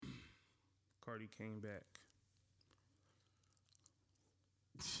Cardi came back.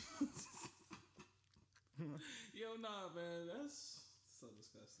 Yo, nah, man, that's so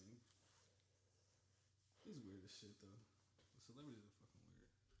disgusting. He's weird as shit, though. Celebrities are fucking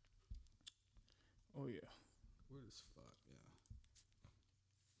weird. Oh yeah. Weird as fuck, yeah.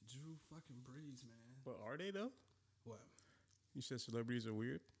 Drew fucking Brees, man. But are they though? What? You said celebrities are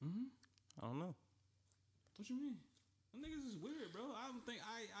weird. Mm-hmm. I don't know. What you mean? Them niggas is weird, bro. I don't think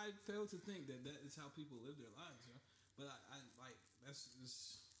I fail to think that is how people live their lives, yo. But I like that's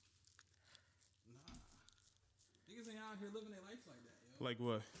just nah. Niggas ain't out here living their life like that, yo. Like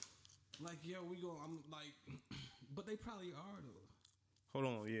what? Like yo, I'm like, but they probably are though. Hold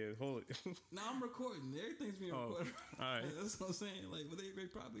on, yeah, hold it. Now I'm recording. Everything's being recorded. All right. That's what I'm saying. Like, but they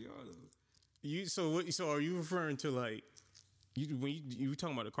probably are though. So are you referring to like when you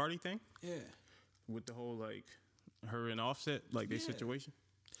talking about the Cardi thing? Yeah. With the whole like her and Offset like their situation.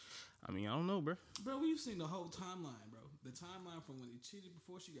 I mean, I don't know, bro. Bro, we've seen the whole timeline, bro. The timeline from when he cheated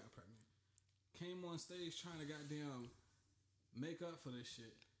before she got pregnant, came on stage trying to goddamn make up for this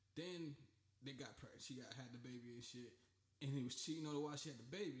shit. Then they got pregnant. She had the baby and shit, and he was cheating on her while she had the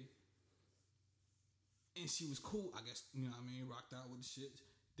baby. And she was cool, I guess. You know what I mean? Rocked out with the shit.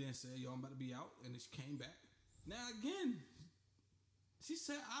 Then said, "Yo, I'm about to be out," and then she came back. Now again, she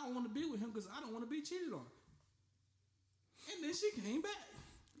said, "I don't want to be with him because I don't want to be cheated on." And then she came back.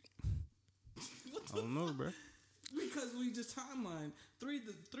 I don't know, bro. Because we just timeline three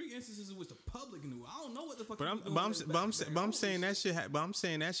instances in which the public knew. I don't know what the fuck. I'm saying that shit. But I'm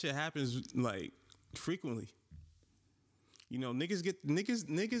saying that shit happens like frequently. You know, niggas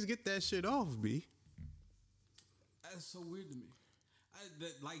get that shit off, B. That's so weird to me.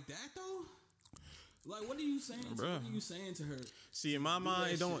 Like that though. Like, what are you saying? What are you saying to her? See, in my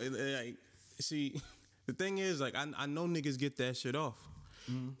mind, see, the thing is, like, I know niggas get that shit off,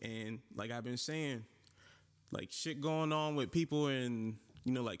 and like I've been saying, like shit going on with people and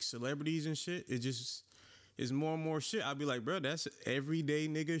like celebrities and shit. It just is more and more shit. I'll be like, bro, that's everyday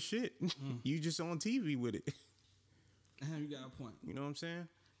nigga shit. You just on TV with it. You got a point. You know what I'm saying?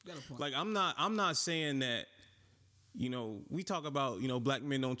 You got a point. Like I'm not saying that. We talk about, black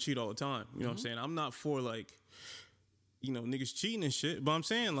men don't cheat all the time. You know what I'm saying? I'm not for, like, niggas cheating and shit. But I'm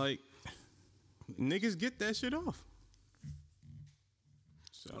saying, like, niggas get that shit off.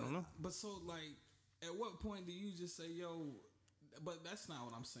 So, I don't know. But so, like, at what point do you just say, yo, but that's not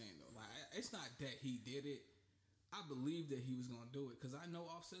what I'm saying, though. Like, it's not that he did it. I believe that he was going to do it because I know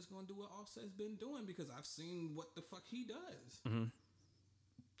Offset's going to do what Offset's been doing because I've seen what the fuck he does. Mm-hmm.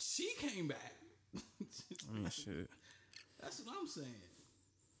 She came back. I mean, shit. That's what I'm saying.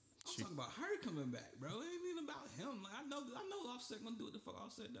 I'm talking about her coming back, bro. It ain't even about him. Like, I know Offset gonna do what the fuck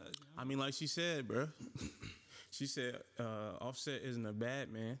Offset does. I mean, like she said, bro. She said Offset isn't a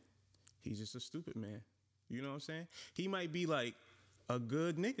bad man. He's just a stupid man. You know what I'm saying? He might be like a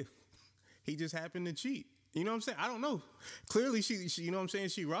good nigga. He just happened to cheat. You know what I'm saying? I don't know. Clearly, she you know what I'm saying?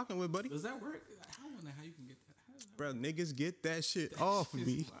 She rocking with buddy. Does that work? I don't know how you can get that. Bro, niggas get that shit off,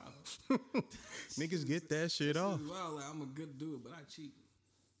 B. Niggas get that shit off. Wow, like, I'm a good dude, but I cheat.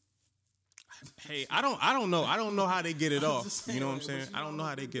 Hey, I don't know. I don't know how they get it off. Saying, you know what I'm saying? I don't know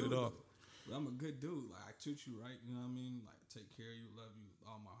how they get it off. But I'm a good dude. Like, I treat you right. You know what I mean? Like, take care of you, love you with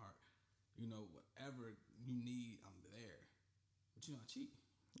all my heart. Whatever you need, I'm there. But I cheat.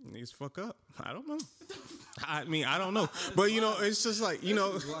 Niggas fuck up. I don't know. I mean, I don't know. But, it's just like,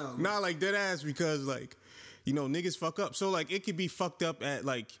 not like dead ass because, like, niggas fuck up. So, like, it could be fucked up at,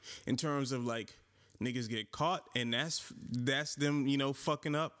 like, in terms of, like, niggas get caught and that's them,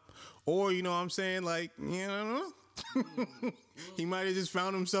 fucking up. Or, you know what I'm saying? Like, I don't know. He might have just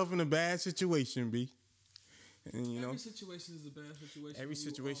found himself in a bad situation, B. And, every situation is a bad situation. Every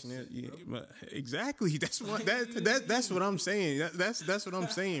situation is, but exactly. That's what that's what I'm saying. That's what I'm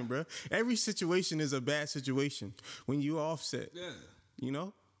saying, bro. Every situation is a bad situation when you offset. Yeah.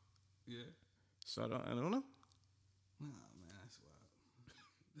 Yeah. So I don't know. Nah, man, that's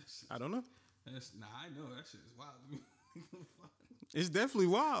wild. I don't know. I know that shit is wild to me. It's definitely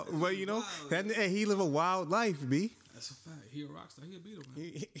wild, but wild, he live a wild life, B. That's a fact. He a rock star. He a Beatle,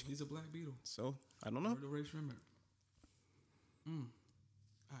 man. He's a black Beatle. So I don't know. The race remember. All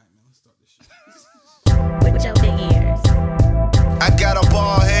right, man. Let's start this shit. With your big ears. I got a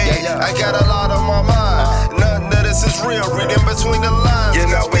ball head. Yeah. I got a lot on my mind. Nothing of this is real. Reading between the lines.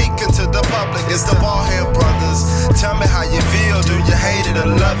 Speaking to the public. It's the Ballhead Brothers. Tell me how you feel. Do you hate it or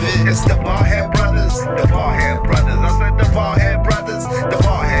love it? It's the Ballhead Brothers. The Ballhead Brothers. I said the Ballhead Brothers. The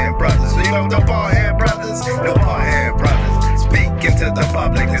Ballhead Brothers. The Ballhead Brothers. The Ballhead Brothers. Speaking to the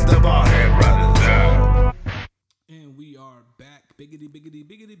public. It's the Ballhead Brothers. And we are back. Biggity, biggity,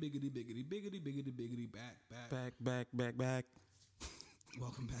 biggity, biggity, back.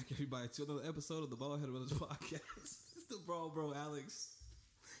 Welcome back, everybody, to another episode of the Ballhead Brothers Podcast. It's the Bro Alex.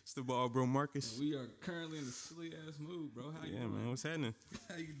 It's the ball, bro, Marcus. And we are currently in a silly ass mood, bro. How you doing? Man, what's happening?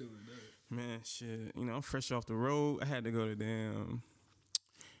 How you doing, dog? Man, shit. You know, I'm fresh off the road. I had to go to damn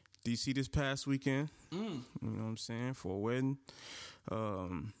DC this past weekend. You know what I'm saying? For a wedding.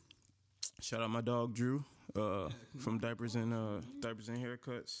 Shout out my dog Drew from Diapers and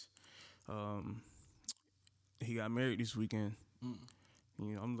Haircuts. He got married this weekend. You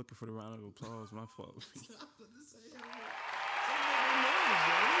know, I'm looking for the round of applause. My fault.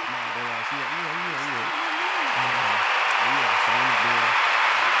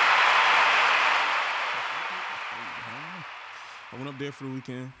 I went up there for the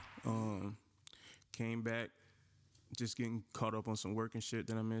weekend. Came back, just getting caught up on some work and shit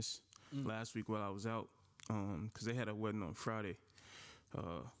that I missed last week while I was out. Because they had a wedding on Friday.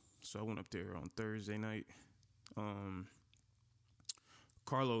 So I went up there on Thursday night.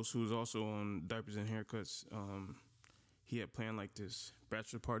 Carlos, who's also on Diapers and Haircuts, he had planned like this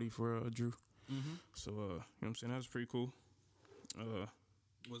bachelor party for Drew. So, you know what I'm saying? That was pretty cool.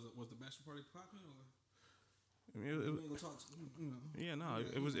 Was the bachelor party popping? I mean,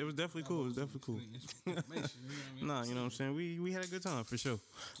 it was definitely cool. It was definitely cool. Nah, you know what I'm saying? We had a good time for sure.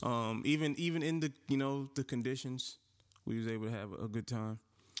 Even in the, you know, the conditions, we was able to have a good time.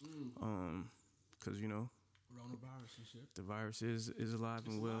 Cause you know, coronavirus and shit. The virus is alive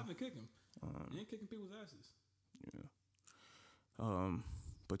and well. Alive and kicking. You ain't kicking people's asses. Yeah.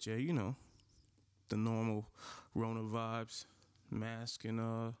 But yeah, you know, the normal Rona vibes, mask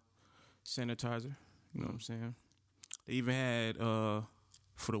and sanitizer. You know what I'm saying? They even had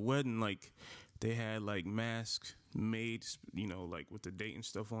for the wedding, like they had like masks made, you know, like with the date and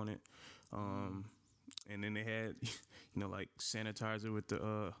stuff on it. And then they had, you know, like sanitizer with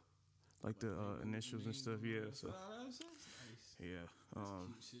the like the initials and stuff. Yeah. So yeah. I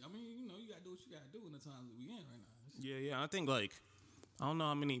mean, you know, you gotta do what you gotta do in the times that we in right now. Yeah. I think like I don't know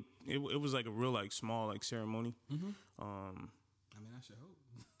how many. It was like a real like small like ceremony. I mean, I should hope.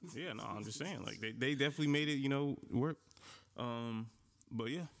 Yeah, no, I'm just saying, like they definitely made it, you know, work.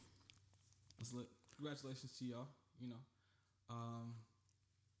 But yeah, let's look. Congratulations to y'all. You know.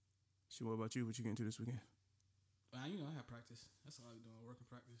 So what about you? What you getting to this weekend? You know, I have practice. That's all I be doing, working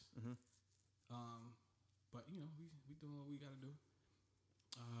practice. But you know, we doing what we gotta do.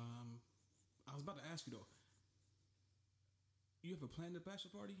 I was about to ask you though. You ever planned a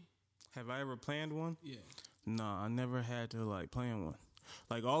bachelor party? Have I ever planned one? Yeah. Nah, I never had to like plan one.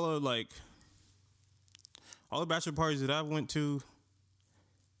 Like all the bachelor parties that I went to,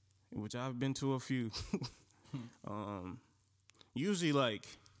 which I've been to a few. Usually like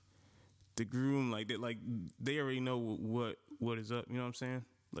the groom, like they already know what is up. You know what I'm saying?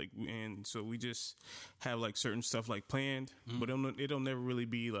 Like, and so we just have like certain stuff like planned, but it'll never really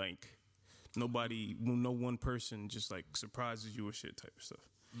be like no one person just like surprises you or shit type of stuff.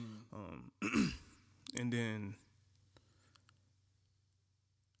 And then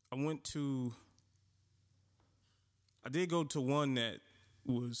I did go to one that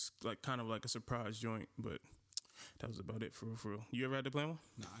was like kind of like a surprise joint, but that was about it for real. You ever had to plan one?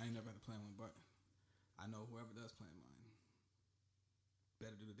 No, I ain't never had to plan one, but I know whoever does plan mine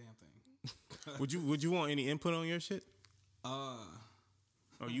better do the damn thing. Would you want any input on your shit?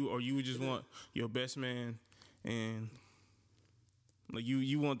 Or you would just want your best man and like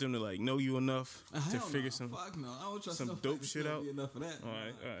you want them to like know you enough to figure some dope shit out. Enough of that. All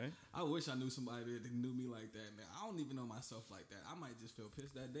right. I wish I knew somebody that knew me like that. Man, I don't even know myself like that. I might just feel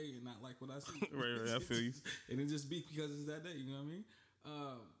pissed that day and not like what I see. right. I feel you. And it just be because it's that day. You know what I mean?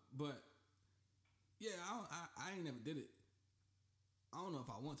 But yeah, I ain't never did it. I don't know if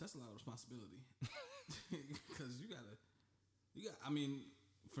I want. That's a lot of responsibility because you got. I mean,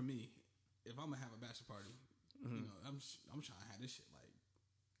 for me, if I'm gonna have a bachelor party, you know, I'm trying to have this shit like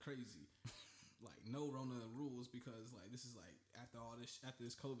crazy, like no Rona rules because like this is like after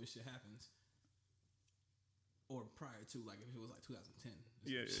this COVID shit happens, or prior to like if it was like 2010.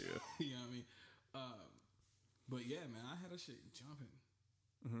 Yeah. You know what I mean? But yeah, man, I had a shit jumping.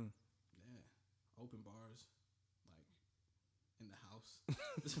 Yeah, open bars. In the house.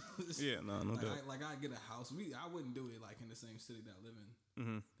 Yeah, no doubt. Like I get a house. I wouldn't do it like in the same city that I live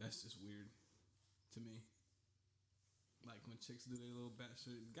in. That's just weird to me. Like when chicks do their little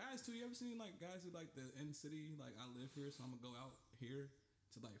bachelor. Guys too, you ever seen like guys who like the end city, like I live here, so I'm gonna go out here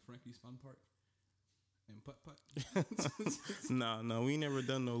to like Frankie's Fun Park and putt. Nah, we never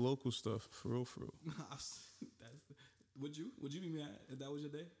done no local stuff for real. Would you be mad if that was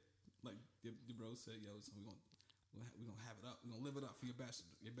your day? Like your bro said, yo, so we gonna We gonna have it up. We gonna live it up for your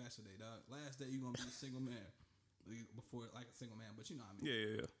bachelor day, dog. Last day you gonna be a single man before like a single man, but you know what I mean.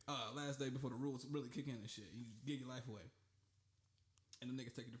 Yeah. Last day before the rules really kick in and shit. You give your life away, and the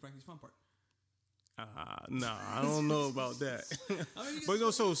niggas take you to Frankie's Fun Park. Nah, I don't know about that. I mean, But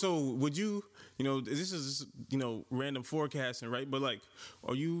no, so would you, this is random forecasting, right? But like,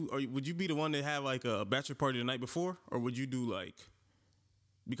 would you be the one to have like a bachelor party the night before, or would you do like,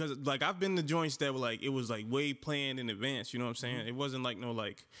 because like I've been to joints that were like it was like way planned in advance. You know what I'm saying? Mm-hmm. It wasn't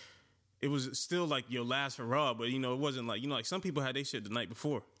like it was still like your last hurrah, but it wasn't like like some people had their shit the night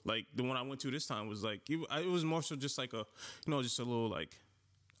before. Like the one I went to this time was like it was more so just like a just a little like.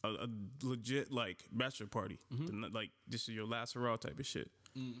 A legit like bachelor party, like this is your last hurrah type of shit.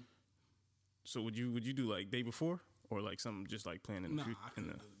 So would you do like day before or like something just like planned in the future? I couldn't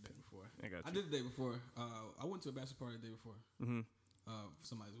do the day before. I did the day before. I went to a bachelor party the day before for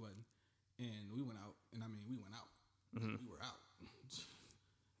somebody's wedding, and we went out. And I mean, we went out. We were out.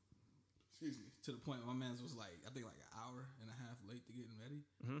 Excuse me. To the point where my man's was like, I think like an hour and a half late to getting ready.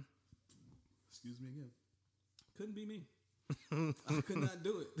 Excuse me again. Couldn't be me. I could not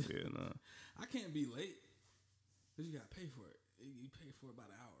do it. Yeah, nah. I can't be late because you gotta pay for it. You pay for about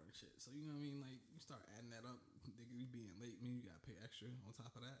an hour and shit. So you know what I mean? Like you start adding that up. You being late mean you gotta pay extra on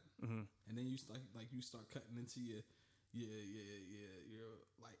top of that. And then you start cutting into your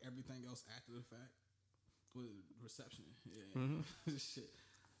like everything else after the fact with reception. Yeah, shit.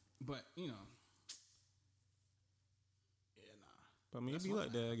 But yeah, nah. But I mean, it'd be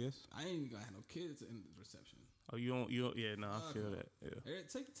like that, I guess. I ain't even gonna have no kids in the reception. Oh, you don't, yeah, no, I feel that, yeah.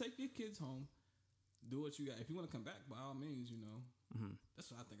 Take your kids home, do what you got. If you want to come back, by all means,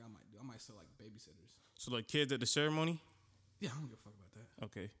 that's what I think I might do. I might sell like babysitters. So like kids at the ceremony? Yeah, I don't give a fuck about that.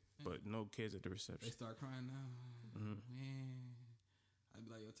 Okay, but no kids at the reception. They start crying now. Man, I'd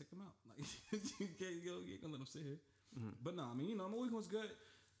be like, yo, take them out. Like, you ain't gonna let them sit here. But no, I mean, my week was good.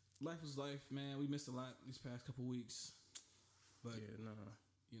 Life was life, man. We missed a lot these past couple weeks. But,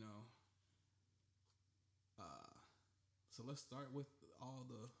 so let's start with all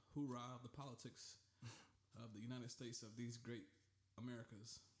the hoorah of the politics of the United States of these great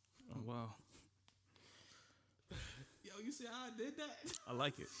Americas. Oh, wow. Yo, you see how I did that? I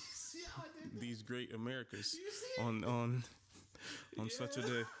like it. See how I did that? These great Americas You see it? on such a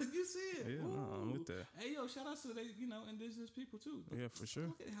day. You see it? Yeah, no, I'm with that. Hey, yo, shout out to the indigenous people too. Yeah, for sure.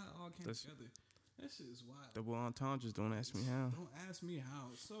 Look at how it all came together. That shit is wild. Double entendres, don't ask me how. Don't ask me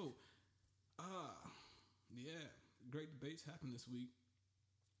how. So, yeah, great debates happened this week,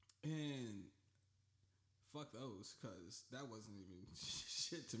 and fuck those, cause that wasn't even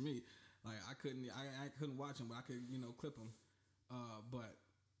shit to me. Like I couldn't watch them, but I could clip them. But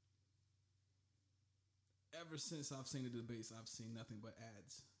ever since I've seen the debates, I've seen nothing but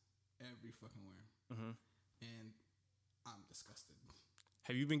ads every fucking where, and I'm disgusted.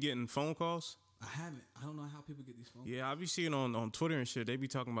 Have you been getting phone calls? I haven't. I don't know how people get these phone calls. Yeah, I be seeing on Twitter and shit. They be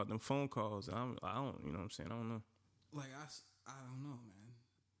talking about them phone calls. I don't, you know what I'm saying? I don't know. Like I don't know, man.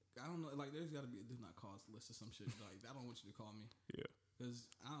 I don't know. Like there's got to be a do not call list or some shit. Like I don't want you to call me. Yeah. Because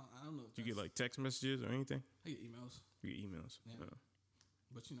I don't know. If you get like text messages or anything? I get emails. You get emails. Yeah.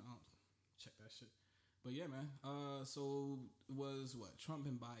 But I don't check that shit. But yeah, man. So it was what? Trump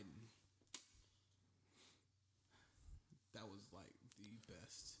and Biden. That was like the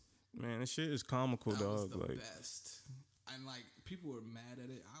best. Man, this shit is comical, that dog. Was the like best. And like people were mad at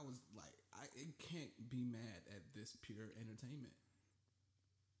it. I was like, it can't be mad at this pure entertainment.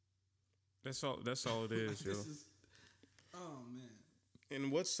 That's all it is, yo. Oh man.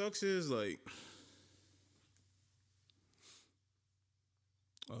 And what sucks is like,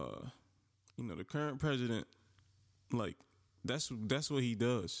 the current president, like that's what he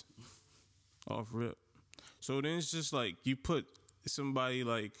does, off rip. So then it's just like you put somebody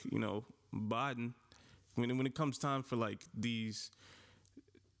like Biden when it comes time for like these,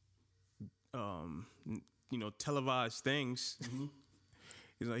 televised things.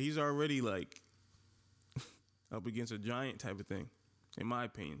 He's already like up against a giant type of thing. In my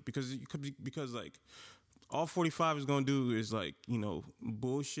opinion, because like all 45 is gonna do is like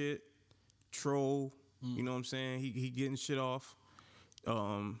bullshit, troll. You know what I'm saying? He getting shit off,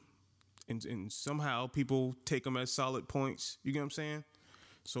 and somehow people take him as solid points. You get what I'm saying?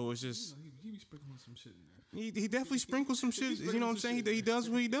 So it's just he be sprinkling some shit in there. He definitely sprinkles some shit. You know what I'm saying? He does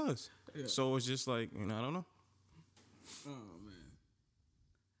what he does. Yeah. So it's just like I don't know. Oh man,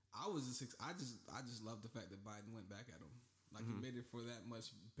 I just love the fact that Biden went back at him. Like he made it for that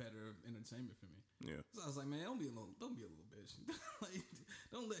much better entertainment for me. Yeah. So I was like, man, don't be a little bitch. Like,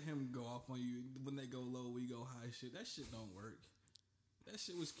 don't let him go off on you when they go low, we go high. Shit, that shit don't work. That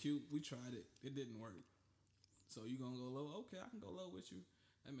shit was cute. We tried it. It didn't work. So you gonna go low? Okay, I can go low with you.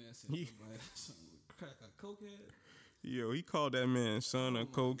 That man said, crack a cokehead. Yo, he called that man son a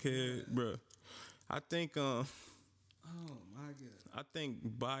cokehead, bruh. I think Oh my god. I think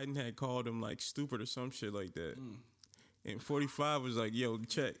Biden had called him like stupid or some shit like that. Mm. And 45 was like, yo,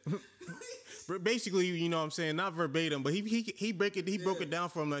 check. But basically, you know what I'm saying? Not verbatim, but he broke it down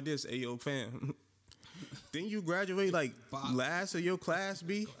for him like this. Hey, yo, fam. Didn't you graduate like last of your class,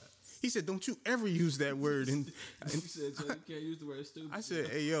 B? He said, don't you ever use that word. And He said, so you can't use the word stupid. I said,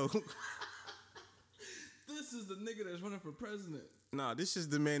 hey, yo. This is the nigga that's running for president. Nah, this is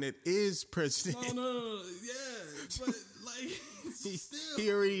the man that is president. No. Yeah, but like, still.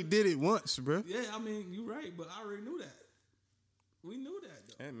 He already did it once, bro. Yeah, I mean, you're right, but I already knew that. We knew that,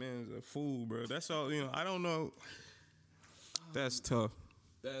 though. That man's a fool, bro. That's all, you know. I don't know. That's tough.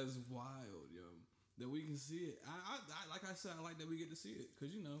 That's wild, yo. That we can see it. I like I said, I like that we get to see it.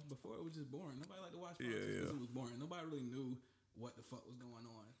 Because, you know, before it was just boring. Nobody liked to watch politics because it was boring. Nobody really knew what the fuck was going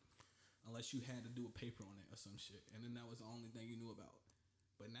on. Unless you had to do a paper on it or some shit. And then that was the only thing you knew about.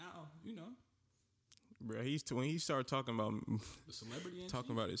 But now, you know. Bro, when he started talking about The celebrity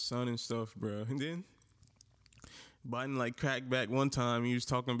talking about his son and stuff, bro. And then Biden like cracked back one time. He was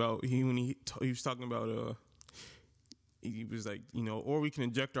talking about he was talking about he was like, you know, or we can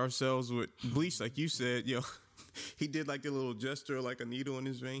inject ourselves with bleach, like you said. Yo, he did like a little gesture, like a needle in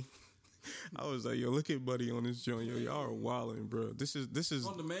his vein. I was like, yo, look at Buddy on this joint. Yo, y'all are wilding, bro. This is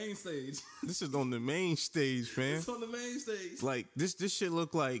on the main stage. This is on the main stage, fam. It's on the main stage. Like this shit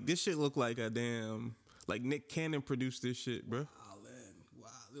look like a damn like Nick Cannon produced this shit, bro. Wow.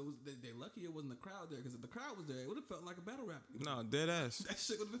 They lucky it wasn't the crowd there, because if the crowd was there, it would have felt like a battle rap. Nah, dead ass. That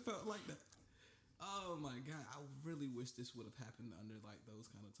shit would have felt like that. Oh my god, I really wish this would have happened under like those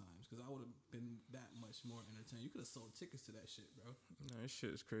kind of times, because I would have been that much more entertained. You could have sold tickets to that shit, bro. Nah, this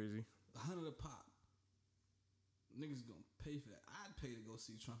shit is crazy. $100 a pop. Niggas gonna pay for that. I'd pay to go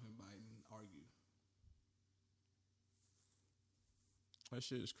see Trump and Biden argue. That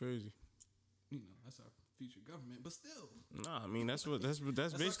shit is crazy. You know, that's our future government, but still. Nah, I mean that's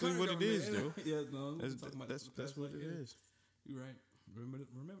basically what it is, though. Yeah, no, that's what it is. You're right. Remember,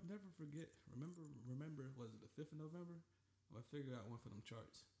 never forget. Remember. Was it the 5th of November? I figured out one for them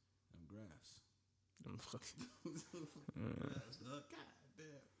charts, them graphs. Them fucking. Graphs, God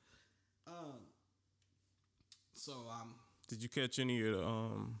damn. So Did you catch any of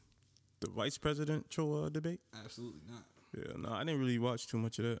the vice presidential debate? Absolutely not. Yeah, no, I didn't really watch too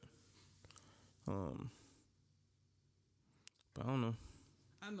much of that. But I don't know.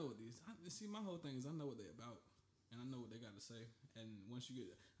 I know what see, my whole thing is I know what they're about, and I know what they got to say. And once you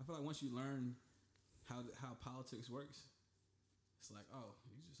I feel like once you learn how politics works, it's like, oh,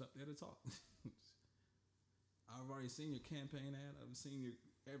 you just up there to talk. I've already seen your campaign ad. I've seen your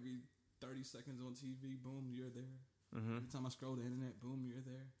every 30 seconds on TV. Boom, you're there. Mm-hmm. Every time I scroll the internet, boom, you're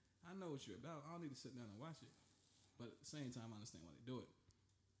there. I know what you're about. I don't need to sit down and watch it. But at the same time, I understand why they do it,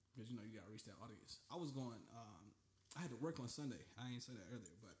 because you know you got to reach that audience. I was going. I had to work on Sunday. I ain't say that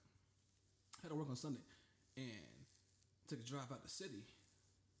earlier, but I had to work on Sunday and took a drive out the city,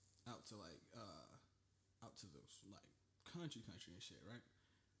 out to those like country and shit, right?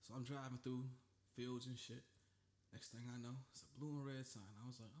 So I'm driving through fields and shit. Next thing I know, it's a blue and red sign. I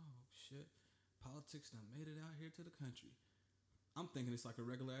was like, oh shit, politics done made it out here to the country. I'm thinking it's like a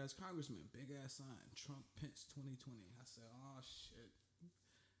regular ass congressman, big ass sign, Trump Pence 2020. I said, oh shit,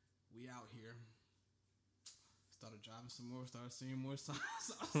 we out here. Started driving some more, started seeing more signs.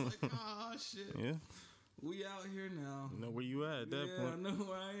 I was like, oh shit. Yeah. We out here now. You know where you at that point. I know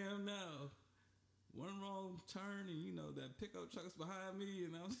where I am now. One wrong turn and you know that pickup truck's behind me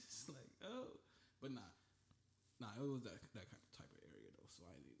and I was just like, oh. But nah, it was that kind of type of area though. So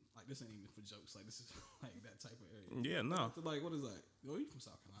I ain't even, like, this ain't even for jokes. Like, this is like that type of area. Yeah, no. Like, what is that? Oh, you from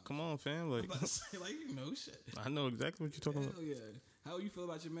South Carolina? Come on, fam. Like, I'm about to say, like, you know shit. I know exactly what you're talking about. Hell yeah. How you feel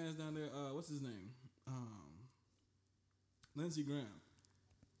about your man's down there? What's his name? Lindsey Graham.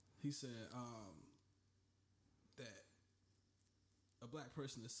 He said that a black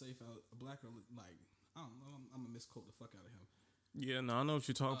person is safe out. A black, like, I don't know. I'm gonna misquote the fuck out of him. Yeah, no, I know what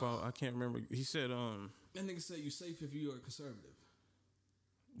you're talking about. I can't remember. He said, that nigga said you safe if you are conservative.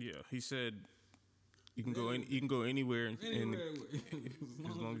 Yeah, he said you can go anywhere and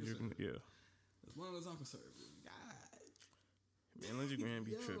as long as you can. Yeah. As long as I'm conservative. God. Man, Lindsey Graham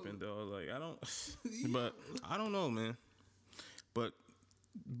be tripping, though. Like, I don't, but I don't know, man. But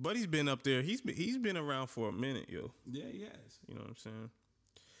Buddy's been up there. He's been around for a minute, yo. Yeah, he has. You know what I'm saying?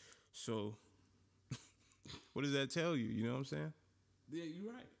 So, what does that tell you? You know what I'm saying? Yeah,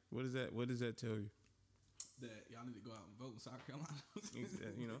 you're right. What does that tell you? That y'all need to go out and vote in South Carolina.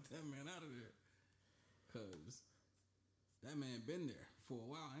 You know, Get that man out of there. Cause that man been there for a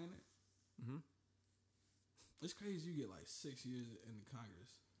while, ain't it? Mhm. It's crazy. You get like 6 years in the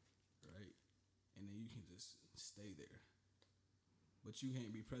Congress, right? And then you can just stay there, but you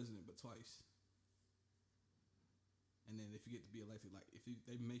can't be president but twice. And then if you get to be elected, like if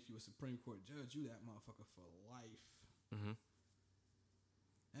they make you a Supreme Court judge, you that motherfucker for life. Mhm.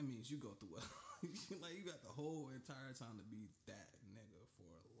 That means you go through like you got the whole entire time to be that nigga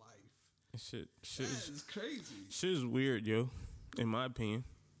for life. Shit That is crazy. Shit is weird, yo. In my opinion,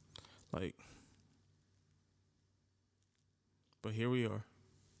 like, but here we are.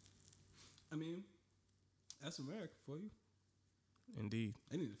 I mean, that's America for you. Indeed.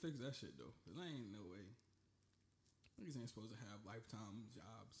 They need to fix that shit though. Cause I ain't no way. Niggas ain't supposed to have lifetime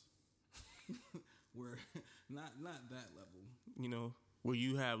jobs. Where not that level. You know, where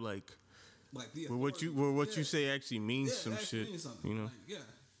you have like the where what you say actually means some actually shit. means something. You know, Like, yeah.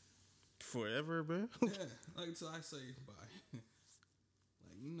 forever, bro. Yeah. Like until I say bye.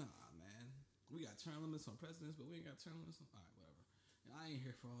 Like, nah, man. We got term limits on presidents, but we ain't got term limits on alright, whatever. And I ain't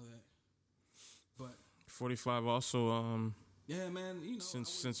here for all that. But 45 also yeah, man, you know,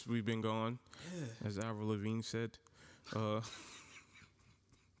 since we've been gone, yeah. as Avril Lavigne said.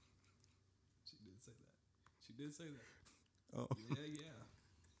 She did say that. Oh. Yeah.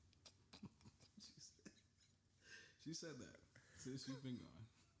 She said that since she's been gone.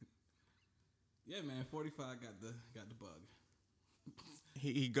 Yeah, man. 45 got the bug.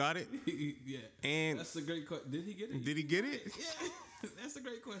 He got it. Yeah, And that's a great question. Did he get it? Did he get it? Yeah, that's a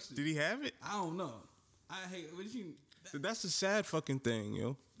great question. Did he have it? I don't know. I hate. What did you? That's a sad fucking thing,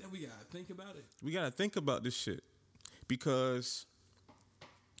 yo. That we gotta think about it. We gotta think about this shit because,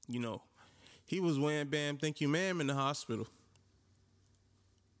 you know, he was wham bam, thank you, ma'am, in the hospital.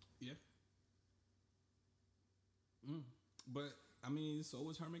 Yeah. But I mean, so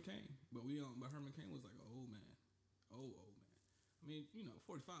was Herman Cain. But Herman Cain was like an old man, old man. I mean, you know,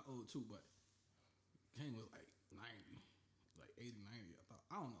 45 old too, but Cain was like 90, like 80, 90. I thought.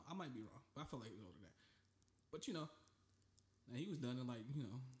 I don't know. I might be wrong, but I feel like he was older than that. But you know, and he was done in like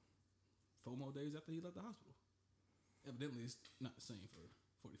 4 more days after he left the hospital. Evidently, it's not the same for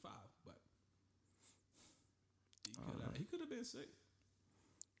 45, but he could have been sick.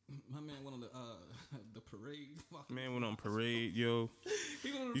 My man went on the parade. Man went on parade, yo. He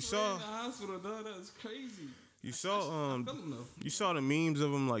went on the You parade saw- in the hospital, dog. That was crazy. You saw I feel him though. you saw the memes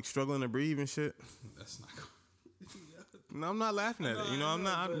of him like struggling to breathe and shit. That's not good. No, I'm not laughing at it. You know, I'm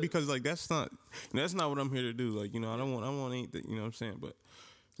not because like that's not what I'm here to do. Like, you know, I don't want anything. You know what I'm saying? But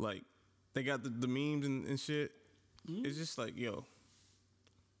like, they got the memes and shit. Mm-hmm. It's just like, yo.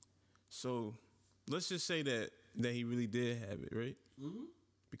 So let's just say that he really did have it, right? Mm-hmm.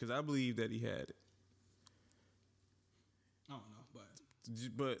 Because I believe that he had it. I don't know,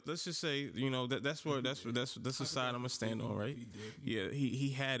 But let's just say, you know, that's the side I'm gonna stand on, right? He did. Yeah, he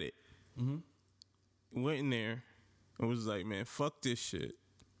had it. Mm-hmm. Went in there and was like, man, fuck this shit.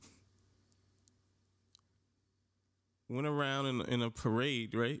 Went around in a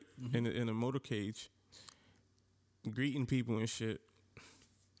parade, right? Mm-hmm. In a motorcade, greeting people and shit.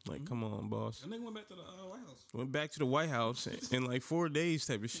 Like, come on, boss. And they went back to the White House. Went back to the White House in like 4 days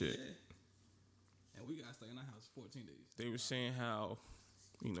type of shit. Yeah. And we gotta stay in our house 14 days. They were saying how,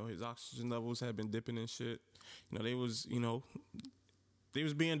 you know, his oxygen levels had been dipping and shit. You know, they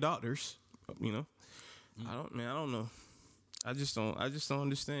was being doctors. You know, I don't know. I just don't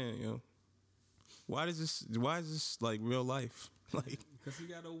understand. You know, why is this like real life? Like, Because he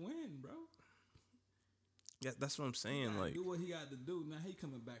gotta win, bro. yeah, that's what I'm saying. Like, do what he got to do. Now he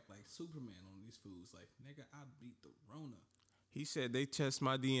coming back like Superman on these fools. Like, nigga, I beat the Rona. he said they test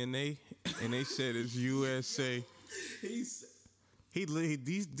my DNA and they said it's USA. He said, He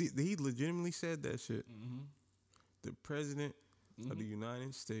legitimately said that shit. mm-hmm. The president of the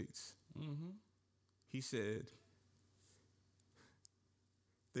United States. Mm-hmm. He said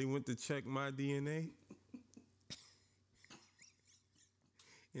they went to check my DNA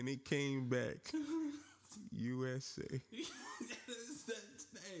and it came back USA.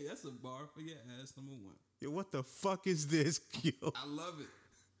 Hey, that's a bar for your ass, number one. Yo, what the fuck is this, yo? I love it.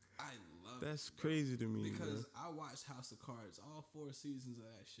 I love it. That's crazy to me, Because bro. I watched House of Cards, all 4 seasons of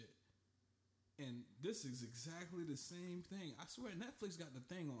that shit. And this is exactly the same thing. I swear Netflix got the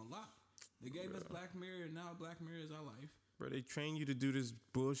thing on lock. They gave us Black Mirror, and now Black Mirror is our life. Bro, they train you to do this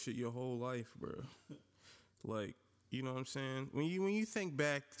bullshit your whole life, bro. Like, you know what I'm saying? When you think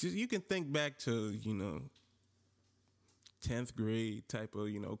back, you can think back to, you know, 10th grade type of,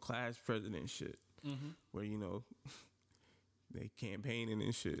 you know, class president shit. Mm-hmm. Where, you know, they campaigning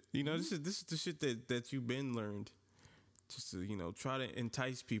and shit. You know, this is the shit that you've been learned. Just to, you know, try to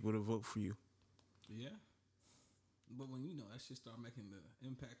entice people to vote for you. Yeah. But when you know that shit start making the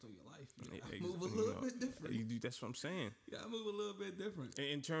impact on your life, you gotta Ex- move a you little know, bit different. That's what I'm saying. You gotta move a little bit different.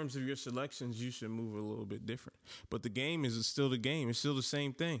 In terms of your selections, you should move a little bit different. But the game is still the game. It's still the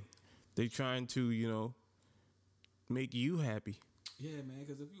same thing. They trying to, make you happy. Yeah, man,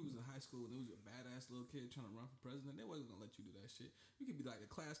 because if you was in high school and it was a badass little kid trying to run for president, they wasn't going to let you do that shit. You could be like a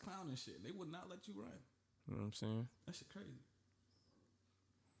class clown and shit. They would not let you run. You know what I'm saying? That shit crazy.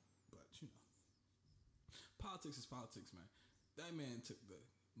 But, politics is politics, man. That man took the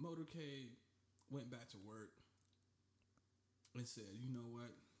motorcade, went back to work, and said, you know what?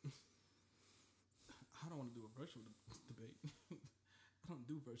 I don't want to do a virtual debate. I don't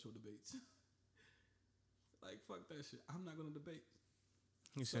do virtual debates. Like, fuck that shit. I'm not going to debate.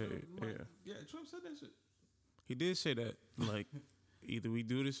 He said, Yeah, Trump said that shit. He did say that. Like, either we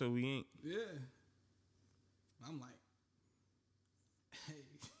do this or we ain't. Yeah. I'm like, hey.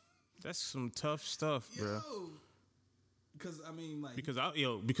 That's some tough stuff, bro. Because I mean, like,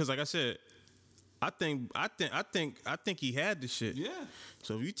 because like I said, I think he had the shit. yeah.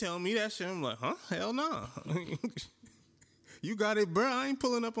 So if you tell me that shit, I'm like, huh? Hell no. Nah. You got it, bro. I ain't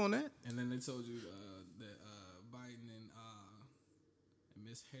pulling up on that. And then they told you that Biden and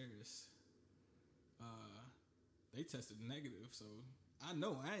Miss Harris, they tested negative. So I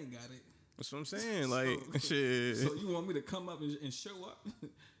know I ain't got it. That's what I'm saying. Like, shit. So you want me to come up and show up?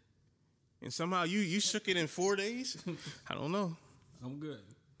 And somehow you shook it in 4 days? I don't know. I'm good.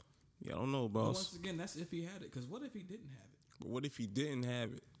 Yeah, I don't know, But boss. once again, that's if he had it. Because what if he didn't have it? But what if he didn't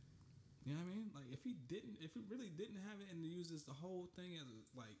have it? You know what I mean? Like, if he really didn't have it and uses the whole thing as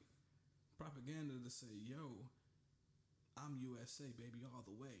like propaganda to say, yo, I'm USA, baby, all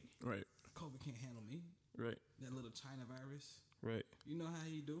the way. Right. COVID can't handle me. Right. That little China virus. Right. You know how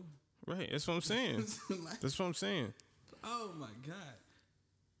he do? Right. That's what I'm saying. That's what I'm saying. Oh my God.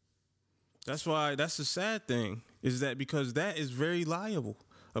 That's why that's the sad thing is that because that is very liable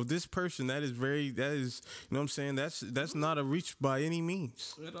of this person. That is you know what I'm saying? That's not a reach by any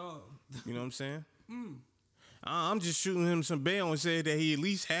means. At all. You know what I'm saying? I'm just shooting him some bail and said that he at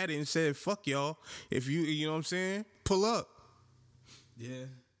least had it and said, fuck y'all. If you know what I'm saying? Pull up. Yeah.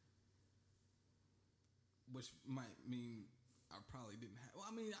 Which might mean I probably didn't have. Well,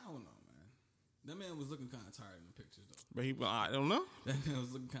 I mean, I don't know, man. That man was looking kind of tired in the pictures, though. But I don't know. That man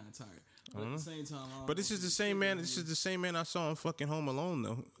was looking kind of tired. But at the same time, But this is the same man. This is the same man I saw in fucking Home Alone,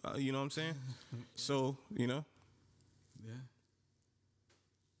 though. You know what I'm saying? So, Yeah.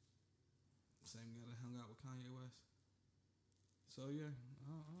 Same guy that hung out with Kanye West. So yeah,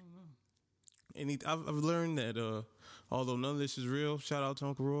 I don't know. I've learned that although none of this is real, shout out to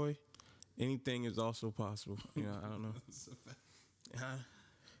Uncle Roy. Anything is also possible. You know, I don't know. It's a fact.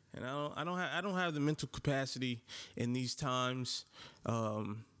 And I don't have the mental capacity in these times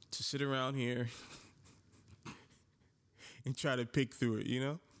to sit around here and try to pick through it. You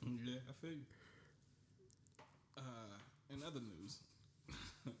know? Yeah, I feel you. In other news,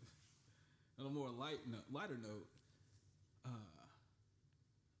 on a more lighter note,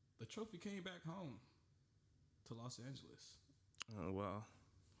 the trophy came back home to Los Angeles. Oh wow!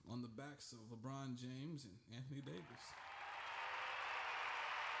 On the backs of LeBron James and Anthony Davis.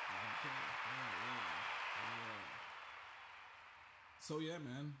 Okay. Yeah. So yeah,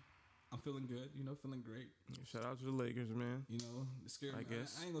 man, I'm feeling good. You know, feeling great. Shout out to the Lakers, man. You know, it scared me. I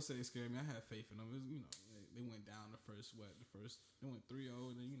guess I ain't gonna say it scared me. I had faith in them. It was, they went down they went 3-0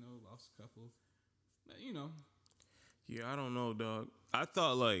 and then lost a couple. You know. Yeah, I don't know, dog. I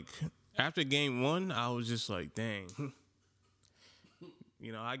thought like after game 1, I was just like, dang.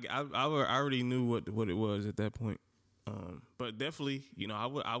 You know, I already knew what it was at that point. But definitely,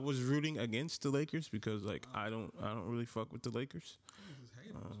 I was rooting against the Lakers because like I don't really fuck with the Lakers.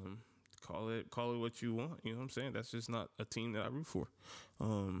 Call it what you want. You know what I'm saying? That's just not a team that I root for.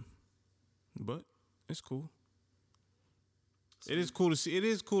 But it's cool. It is cool to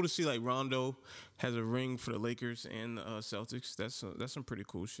see like Rondo has a ring for the Lakers and the Celtics. That's some pretty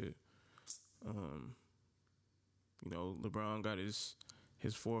cool shit. LeBron got his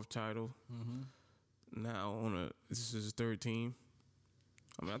 4th title. Mm-hmm. Now this is his 3rd team.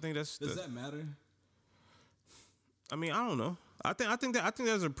 I mean, I think does that matter? I mean, I don't know. I think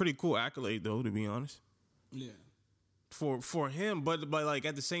that's a pretty cool accolade, though. To be honest. Yeah. For him, but like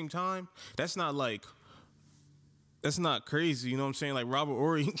at the same time, that's not crazy. You know what I'm saying? Like Robert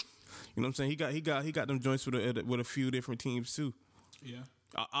Horry, you know what I'm saying? He got them joints with a few different teams too. Yeah.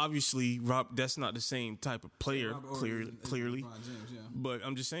 Obviously, that's not the same type of player. Clearly. James, yeah. But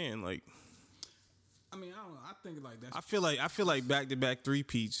I'm just saying, like. I mean, I don't know. I think like that. I feel like back-to-back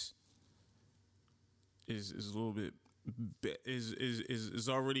 3-peats is a little bit is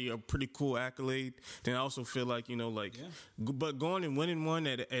already a pretty cool accolade. Then I also feel like but going and winning one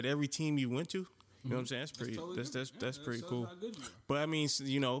at every team you went to, you know what I'm saying? That's pretty. That's pretty cool. But I mean,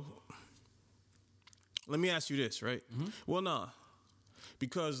 let me ask you this, right? Well, nah,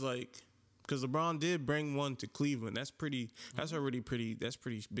 because LeBron did bring one to Cleveland. That's pretty. That's already pretty. That's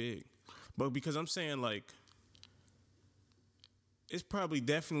pretty big. But because I'm saying it's probably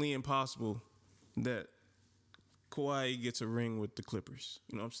definitely impossible that Kawhi gets a ring with the Clippers.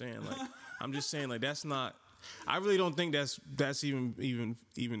 You know what I'm saying? I'm just saying that's not. I really don't think that's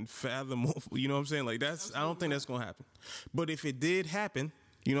even fathomable. You know what I'm saying? I don't think that's gonna happen. But if it did happen,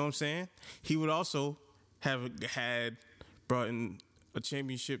 you know what I'm saying? He would also have had brought in a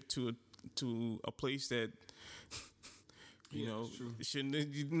championship to a place that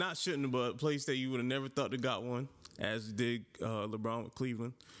shouldn't, but a place that you would have never thought to got one, as did LeBron with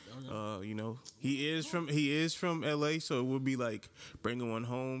Cleveland. He is from LA, so it would be like bringing one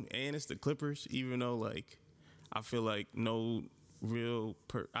home, and it's the Clippers. Even though I feel like no real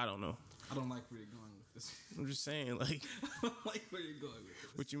I don't know. I don't like where you're going with this. I'm just saying I don't like where you're going with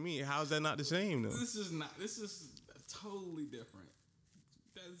this. What you mean? How's that not the same though? This is totally different.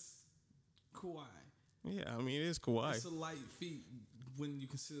 That's Kawhi. Yeah, I mean it is Kawhi. It's a light feat when you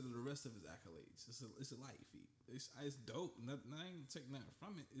consider the rest of his accolades. It's a light feat. It's dope. I ain't taking that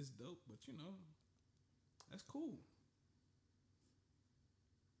from it. It's dope, but that's cool.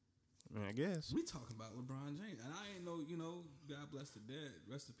 I guess we talking about LeBron James, and I ain't know. God bless the dead.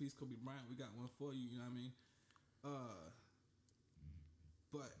 Rest in peace, Kobe Bryant. We got one for you. You know what I mean?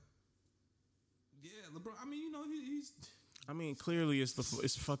 But yeah, LeBron. I mean, he's. I mean, clearly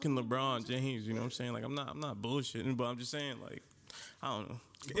it's fucking LeBron James. You know what I'm saying? I'm not bullshitting, but I'm just saying I don't know.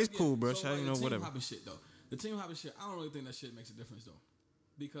 It's cool, bro. So, whatever. Team hopping shit though. The team hopping shit. I don't really think that shit makes a difference though,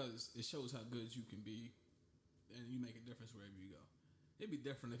 because it shows how good you can be, and you make a difference wherever you go. It'd be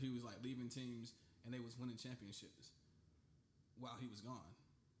different if he was leaving teams and they was winning championships while he was gone.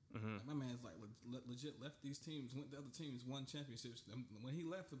 Mm-hmm. My man's legit left these teams. Went the other teams, won championships. When he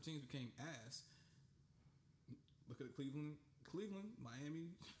left, the teams became ass. Look at Cleveland,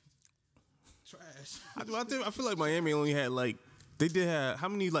 Miami, trash. I feel like Miami only had they did have how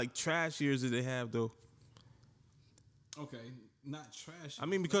many trash years did they have though? Okay, not trash. I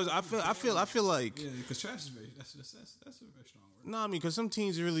mean, because I feel like because trash is that's a very strong word. No, I mean, because some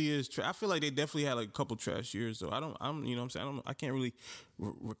teams really is. I feel like they definitely had a couple trash years though. You know what I'm saying? I can't really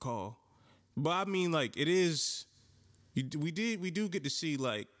recall, but I mean, it is. We do get to see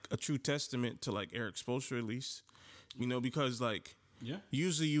a true testament to Eric Spoelstra at least, because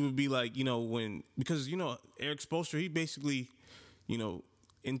usually you would be because Eric Spoelstra, he basically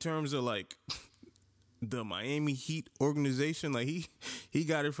in terms of the Miami Heat organization, he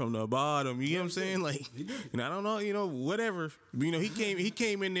got it from the bottom. You know what I'm saying? I don't know, whatever. He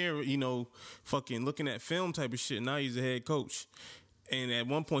came in there, fucking looking at film type of shit. Now he's a head coach, and at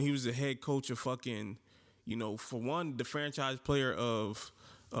one point he was the head coach of fucking, for one, the franchise player of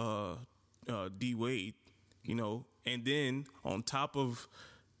D Wade, and then on top of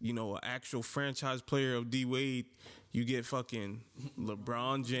an actual franchise player of D Wade, you get fucking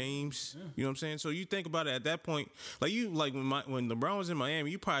LeBron James. Yeah. You know what I'm saying? So you think about it at that point, when LeBron was in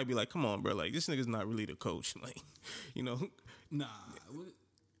Miami, you probably be like, come on, bro, this nigga's not really the coach. Nah.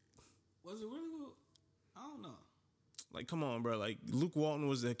 Was it really? I don't know. Come on, bro. Luke Walton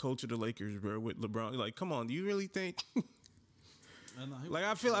was the coach of the Lakers, bro, with LeBron. Come on, do you really think?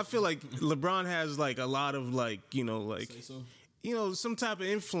 I feel like LeBron has a lot of Say so. Some type of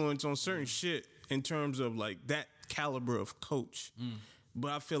influence on certain shit in terms of that caliber of coach.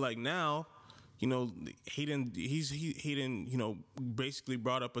 But I feel like now, he didn't basically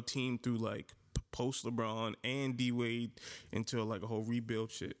brought up a team through post LeBron and D Wade into a whole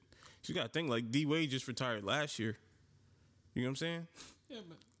rebuild shit. So you gotta think D Wade just retired last year. You know what I'm saying? Yeah,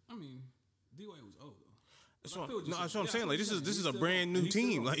 but I mean, D Wade was old though. That's what I'm saying. This is a brand new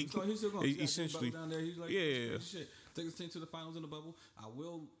team. He's still going. Essentially, down there. He's shit. Take his team to the finals in the bubble.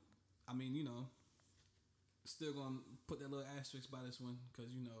 Still gonna put that little asterisk by this one because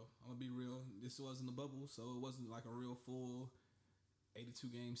I'm gonna be real. This was in the bubble, so it wasn't a real full 82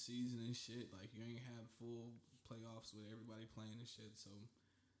 game season and shit. You ain't have full playoffs with everybody playing and shit. So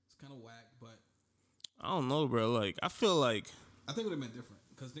it's kind of whack. But I don't know, bro. I feel I think it would have been different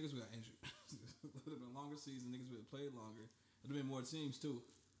because niggas would have got injured. It would have been a longer season. Niggas would have played longer. It would have been more teams too.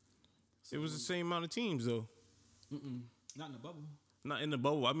 So it was the same amount of teams though. Not in the bubble. Not in the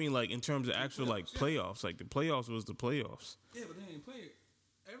bubble. I mean, in terms of actual playoffs. The playoffs was the playoffs. Yeah, but they ain't played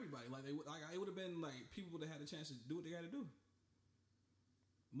everybody. It would have been people would have had a chance to do what they got to do.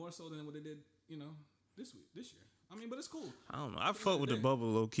 More so than what they did, this year. I mean, but it's cool. I don't know. I fuck with the bubble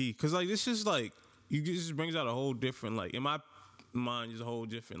low key because like this just like you just brings out a whole different like in my mind is a whole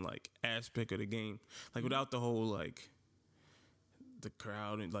different like aspect of the game. Like without the whole like the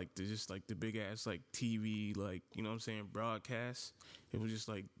crowd and like the just like the big ass like TV like you know what I'm saying broadcast. It was just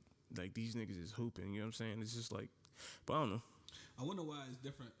like these niggas is hooping. You know what I'm saying? It's just like, but I don't know. I wonder why it's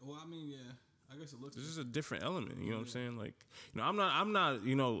different. Well, I mean, yeah. I guess it looks. This is a different element, you know what I'm saying? Like, you know, I'm not,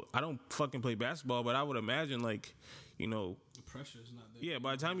 you know, I don't fucking play basketball, but I would imagine, like, you know, the pressure is not there. Yeah,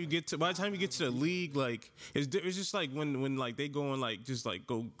 by the time you get to the league, like, it's just like when like they go and like just like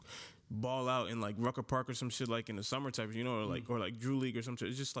go ball out in like Rucker Park or some shit like in the summer type, you know, or like Drew League or some shit.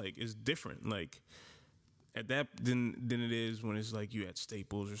 It's just like it's different, like at that than it is when it's like you at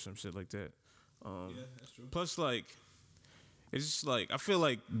Staples or some shit like that. Yeah, that's true. Plus, like. It's just like I feel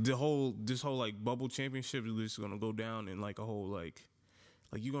like this whole like bubble championship is just gonna go down in like a whole like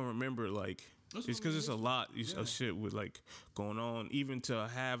you gonna remember like it's because it's a lot of shit with like going on. Even to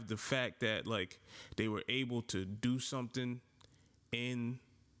have the fact that like they were able to do something in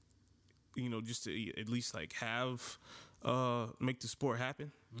you know just to at least like have make the sport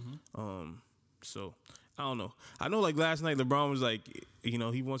happen. So I don't know. I know like last night LeBron was like you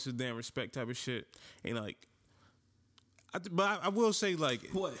know he wants his damn respect type of shit and like. But I will say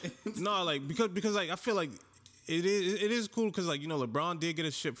like what? No, like because like I feel like it is cool because like you know LeBron did get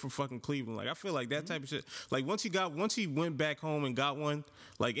a ship from fucking Cleveland. Like I feel like that type of shit. Like once he went back home and got one,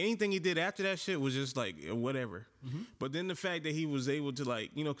 like anything he did after that shit was just like whatever. But then the fact that he was able to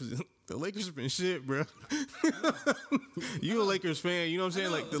like you know because the Lakers have been shit, bro. You a Lakers fan, you know what I'm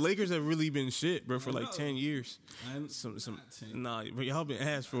saying? Like the Lakers have really been shit, bro, for like 10 years. Some 10. Nah, but y'all been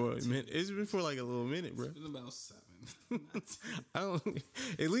ass for a minute. It's been for like a little minute, bro. It's been about 7. I don't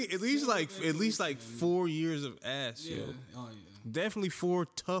at least like 4 years of ass, Yeah. yo. Oh yeah. Definitely 4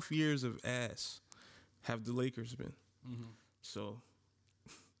 tough years of ass have the Lakers been. So,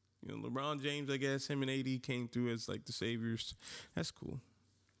 you know, LeBron James, I guess him and AD came through as like the saviors. That's cool.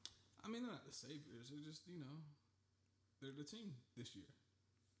 I mean, they're not the saviors. They're just they're the team this year.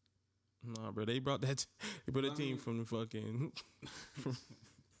 Nah, bro, they brought a team from the fucking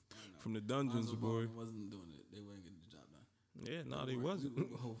from the dungeons, boy. Wasn't doing it. They weren't getting the job done. Yeah, no, they wasn't. We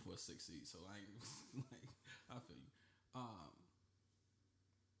were hoping for a 6 seed, so I ain't like I feel you.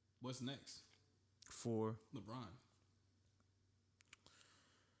 What's next For LeBron?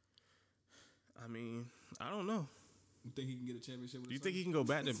 I mean, I don't know. You think he can get a championship? Do you think he can go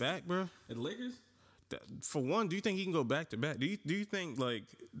back to back, bro? At the Lakers? For one, do you think he can go back to back? Do you think like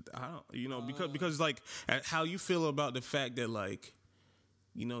I don't you know because like how you feel about the fact that like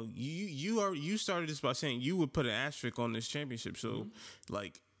you know you started this by saying you would put an asterisk on this championship, so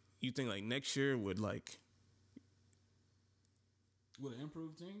like you think like next year would like with an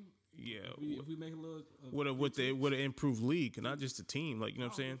improved team? Yeah, if we make a little with an improved league, not just the team, like you know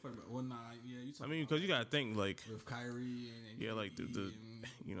what I'm saying. Well, nah, yeah, I mean, because you gotta think like with Kyrie and yeah, like the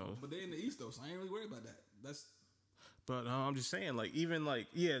you know. But they're in the East though, so I ain't really worried about that. That's. But I'm just saying, like even like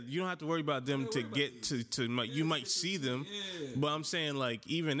yeah, you don't have to worry about them to get to you might see them, but I'm saying like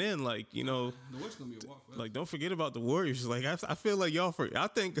even then like you know, the West gonna be a walk. Like don't forget about the Warriors. Like I feel like y'all I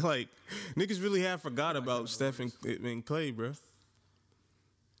think like niggas really have forgot about Steph and Clay, bro.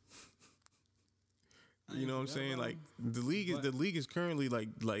 You know what I'm saying? Like the league is currently like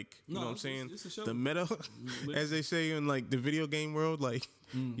you know what I'm saying? The meta, as they say in like the video game world, like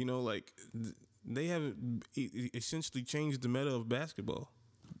you know like they have essentially changed the meta of basketball.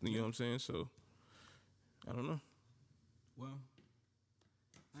 You know what I'm saying? So I don't know. Well,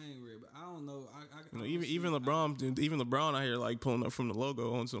 I ain't worried, but I don't know. You know, even LeBron out here like pulling up from the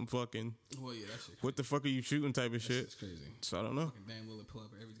logo on some fucking. Well, yeah, that shit. What the fuck are you shooting type of shit? That's crazy. So I don't know. Fucking Dame Lillard pull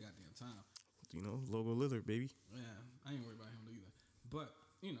up every goddamn time. You know, logo Lillard, baby. Yeah, I ain't worried about him either. But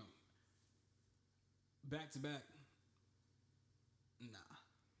you know, back to back. Nah,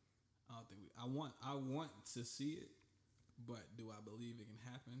 I don't think I want to see it, but do I believe it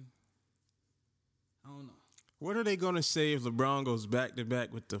can happen? I don't know. What are they gonna say if LeBron goes back to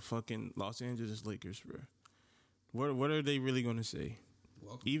back with the fucking Los Angeles Lakers, bro? What are they really gonna say?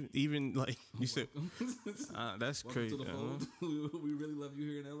 Welcome. Even like you said, that's Welcome crazy. to the fold. We really love you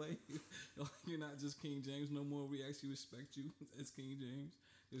here in LA. You're not just King James no more. We actually respect you as King James.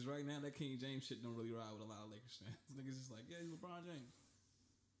 Because right now that King James shit don't really ride with a lot of Lakers fans. Niggas just like, yeah, he's LeBron James.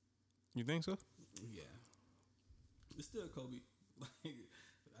 You think so? Yeah. It's still Kobe.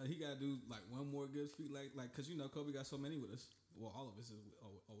 Like he gotta do like one more good feat, like because you know Kobe got so many with us. Well, all of us is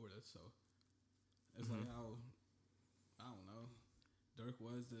with us, so it's like how I don't know. Dirk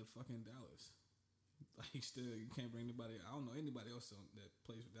was the fucking Dallas. Like still, you can't bring anybody. I don't know anybody else that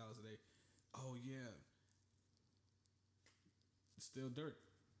plays for Dallas today. Oh yeah, It's still dirt.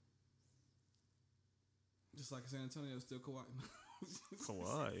 Just like San Antonio, it's still Kawhi.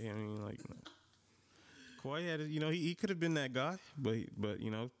 Kawhi. I mean, like Kawhi had, he could have been that guy, but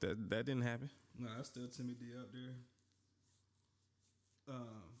that didn't happen. Nah, that's still Timmy D out there.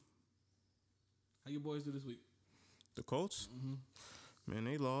 How you boys do this week? The Colts, Mm-hmm. man,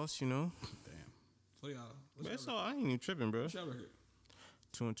 they lost. Damn. So y'all, But it's all. I ain't even tripping, bro. what's y'all record?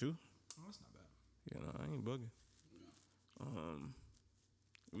 2-2. Oh, that's not bad. Yeah, no, I ain't bugging.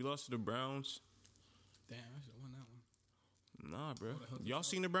 We lost to the Browns. Damn, I should have won that one. Nah, bro. the hell Y'all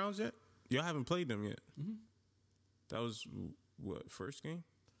seen the Browns yet? Y'all haven't played them yet. Mm-hmm. That was what, first game?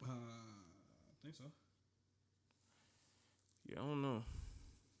 I think so. Yeah, I don't know,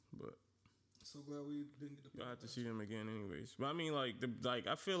 but So glad we didn't get the. y'all have to see them again, anyways. But I mean,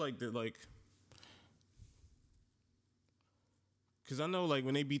 I feel like because I know, like,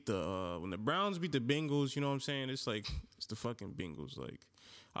 when they beat when the Browns beat the Bengals, you know what I'm saying? It's like, it's the fucking Bengals. Like,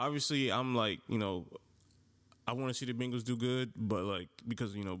 obviously, I'm like, I want to see the Bengals do good, but like,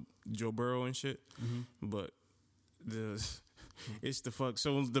 because, Joe Burrow and shit. Mm-hmm. But it's the fuck.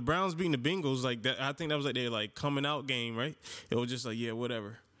 So the Browns beating the Bengals, like that, I think that was like their like coming out game, right? It was just like, yeah,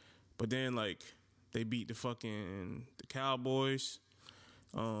 whatever. But then like they beat the Cowboys,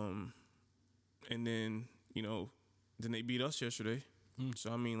 and then then they beat us yesterday.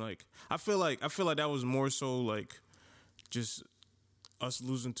 So I mean, like I feel like that was more so like just us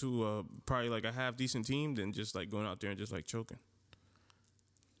losing to probably like a half decent team than just like going out there and just like choking.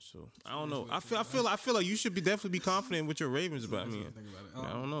 So I don't know. I feel like you should definitely be confident with your Ravens, but I mean,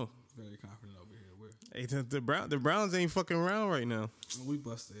 I don't know. Very confident over here. We're Hey, the Browns ain't fucking around right now. we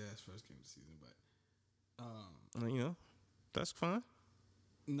busted their ass first game of the season, but That's fine.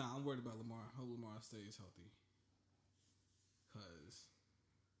 nah, I'm worried about Lamar. Hope Lamar stays healthy. Cause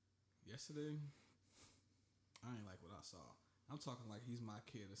yesterday, I ain't like what I saw. I'm talking like he's my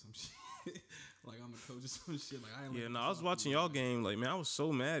kid or some shit. Like I'm a coach or some shit. Like I ain't. Yeah, like no, I was watching y'all game. Like, man, I was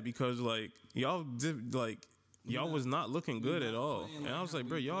so mad because like y'all did like. Y'all was not looking good at all, and I was like,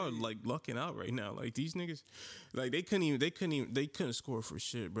 bro, y'all like lucking out right now. Like these niggas, like they couldn't score for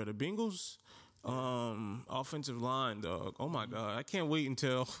shit, bro. The Bengals, offensive line, dog. Oh my god, I can't wait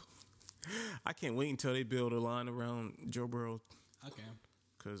until they build a line around Joe Burrow. I can.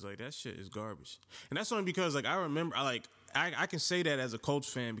 Cause like that shit is garbage, and that's only because like I remember, I can say that as a Colts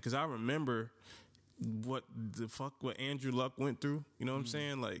fan because I remember what Andrew Luck went through. You know what I'm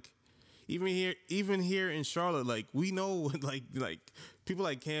saying? Like. Even here in Charlotte, like we know, like people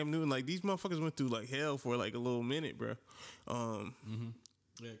like Cam Newton, like these motherfuckers went through like hell for like a little minute, bro.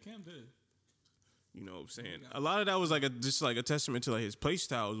 Yeah, Cam did. You know what I'm saying? A lot of that was like just a testament to like his play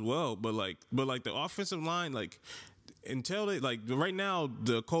style as well. But the offensive line, like until they like right now,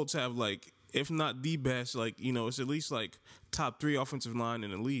 the Colts have like if not the best, like it's at least like top 3 offensive line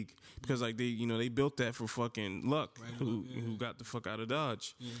in the league. Because like they built that for fucking Luck, Right, who yeah. got the fuck out of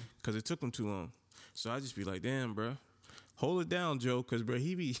Dodge, because it took them too long. So I just be like, damn, bro, hold it down, Joe, because bro,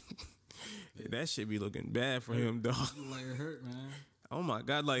 he be that shit be looking bad for him, dog. Like it hurt, man. Oh my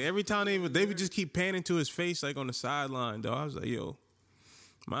god, like every time they would just keep panning to his face like on the sideline, dog. I was like, yo,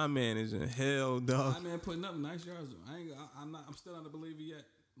 my man is in hell, dog. My man putting up nice yards. I'm still not a believer yet.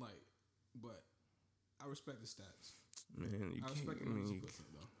 Like, but I respect the stats. Man, I respect him 100%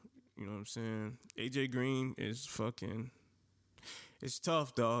 though. You know what I'm saying? AJ Green is fucking. It's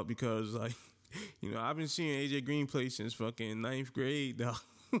tough, dog, because like, I've been seeing AJ Green play since fucking 9th grade, dog.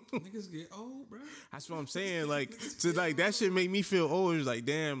 Niggas get old, bro. That's what I'm saying. Like, so like that shit make me feel old. It's like,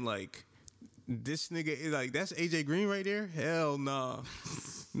 damn, like this nigga is like that's AJ Green right there. Hell nah,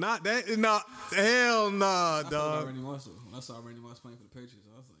 not that. Nah, hell nah, I felt dog. about Randy Moss. When I saw Randy Moss playing for the Patriots,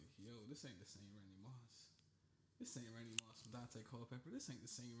 I was like, yo, this ain't the same Randy Moss. This ain't Randy Moss from Dante Culpepper. This ain't the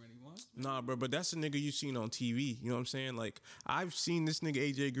same Randy Moss. Nah, bro, but that's a nigga you seen on TV. You know what I'm saying? Like, I've seen this nigga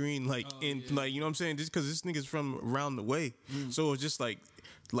AJ Green, like, like, you know what I'm saying? Just because this nigga's from around the way. So it's just like,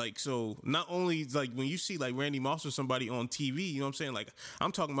 so not only, like, when you see, like, Randy Moss or somebody on TV, you know what I'm saying? Like,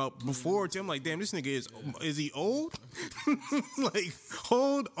 I'm talking about before, I'm like, damn, this nigga is he old? Like,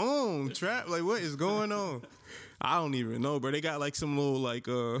 hold on, Trap. Like, what is going on? I don't even know, bro. They got, like, some little, like,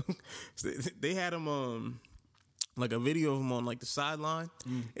 they had him, like a video of him on like the sideline,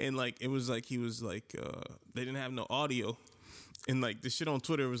 and like it was like he was like they didn't have no audio, and like the shit on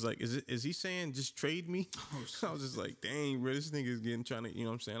Twitter was like, is he saying just trade me? Oh, I was just like, dang, bro, this nigga's trying to, you know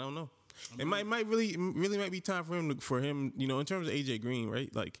what I'm saying? I don't know. It might really might be time for him, you know, in terms of AJ Green, right?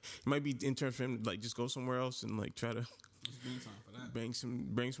 Like it might be in terms for him to like just go somewhere else and like try to Time for that. bring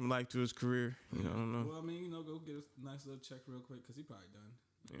some life to his career. You know, I don't know. Well, I mean, go get a nice little check real quick because he probably done.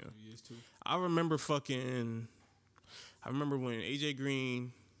 Yeah. A few years too. I remember fucking. I remember when AJ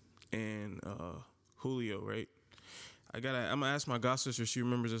Green and Julio, right? I'm gonna ask my god sister. She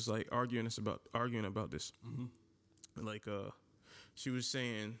remembers us like arguing about this. Mm-hmm. Like she was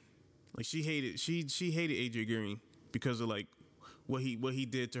saying, like she hated AJ Green because of like what he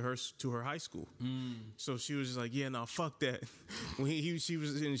did to her high school. So she was just like, yeah, no, fuck that. When she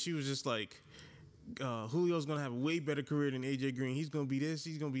was just like, Julio's gonna have a way better career than AJ Green. He's gonna be this,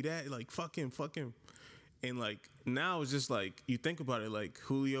 he's gonna be that. Like fuck him. And like now it's just like you think about it, like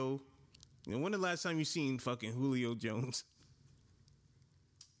Julio. You know, when the last time you seen fucking Julio Jones?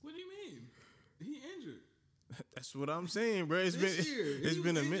 What do you mean? He injured. That's what I'm saying, bro. It's He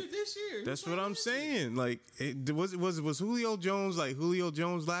been a was minute. injured this year. That's what I'm saying. Like, was Julio Jones like Julio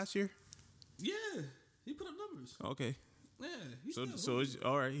Jones last year? Yeah, he put up numbers. Okay. Yeah, he's So it's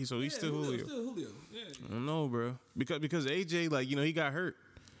all right. He's still Julio. Still Julio. Yeah. I don't know, bro. Because AJ, like, you know, he got hurt,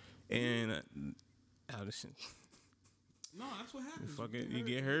 and No, that's what happens. you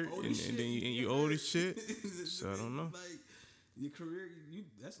get hurt, and then you old as shit. So I don't know. Like your career,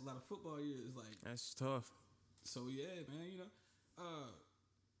 that's a lot of football years. Like That's tough. so, yeah, man. You know,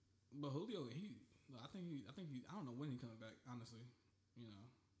 but Julio, I think he. I don't know when he coming back. Honestly, you know,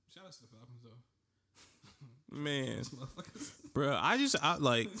 shout out to the Falcons though. Man, bro, I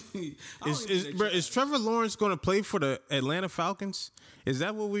like. Bro, Is Trevor Lawrence going to play for the Atlanta Falcons? Is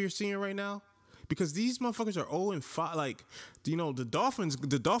that what we're seeing right now? Because these motherfuckers are 0-5. Like, you know, the Dolphins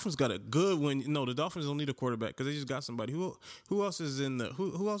got a good win. No, the Dolphins don't need a quarterback because they just got somebody. Who else is in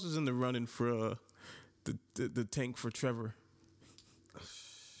the running for the tank for Trevor?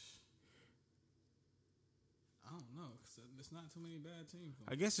 I don't know because there's not too many bad teams.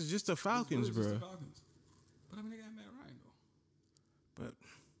 I guess it's just the Falcons, It's really bro. just the Falcons. But I mean, they got Matt Ryan though. But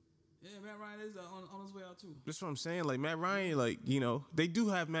Yeah, Matt Ryan is on his way out too. that's what I'm saying. Like Matt Ryan, like, you know, they do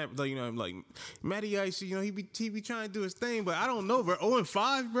have Matt. Like, you know, like Matty Ice. You know, he be trying to do his thing, but I don't know, bro.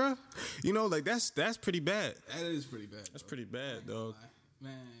 0-5, bro. You know, like that's pretty bad. That is pretty bad. That's pretty bad, dog.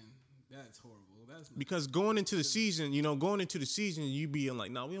 Man, that's horrible. That's Because going into the season, you be like,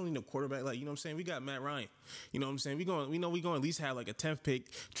 nah, we don't need no quarterback. Like, you know what I'm saying? We got Matt Ryan. You know what I'm saying? We going to at least have like a 10th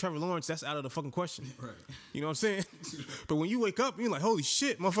pick. Trevor Lawrence, that's out of the fucking question. right. You know what I'm saying? But when you wake up, you're like, holy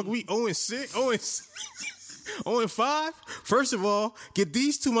shit, motherfucker, we 0-6, 0-5. First of all, get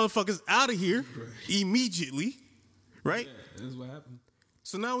these two motherfuckers out of here immediately. Right? Yeah, this is what happened.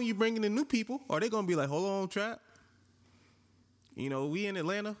 So now when you bring in the new people, are they going to be like, hold on, Trap? You know, we in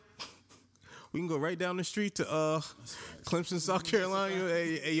Atlanta. We can go right down the street to Clemson, South Carolina.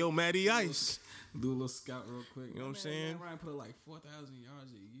 Hey, yo, Matty Ice. Do a little scout real quick. You know what I'm saying? Matt Ryan put up like 4,000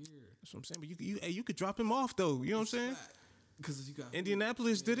 yards a year. That's what I'm saying. But you could drop him off though. You know what I'm saying? Because you got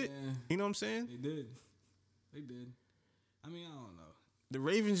Indianapolis did it. You know what I'm saying? They did. I mean, I don't know. The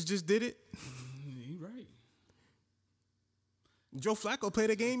Ravens just did it. You right. Joe Flacco played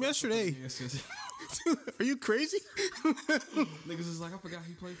a game yesterday. Are you crazy? Niggas is like, I forgot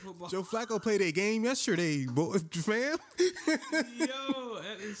he played football. Joe Flacco played a game yesterday, boy, fam. Yo,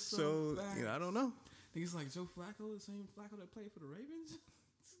 that is so facts. You know, I don't know. Niggas like Joe Flacco, the same Flacco that played for the Ravens.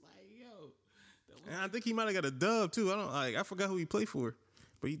 It's like, yo. And I think he might have got a dub too. I forgot who he played for,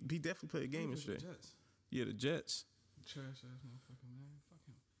 but he definitely played a game yesterday. Jets. Yeah, the Jets. Trash ass motherfucker, man. Fuck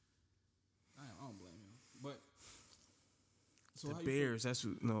him. I don't blame him. But so The Bears. That's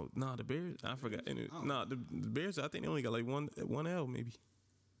who. No, the Bears. I forgot. The Bears. I think they only got like one L maybe.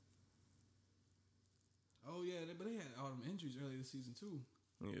 Oh yeah, but they had all them injuries early this season too.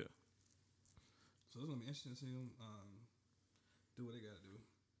 Yeah. So it's gonna be interesting to see them do what they gotta do.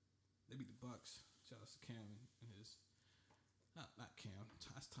 They beat the Bucks. Shout out to Cam and his. Not Cam.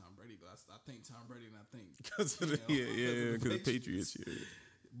 That's Tom Brady. But I think Tom Brady and I think Because of the Patriots. Yeah.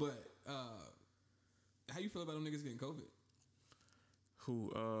 But how you feel about them niggas getting COVID?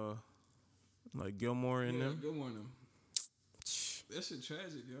 Who? Like Gilmore and them. Gilmore and them. That shit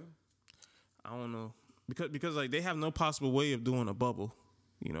tragic, yo. I don't know because like they have no possible way of doing a bubble,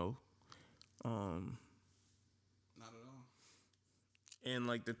 you know. Not at all. And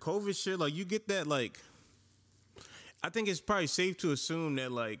like the COVID shit, like you get that like. I think it's probably safe to assume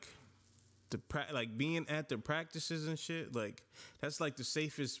that like like being at the practices and shit, like that's like the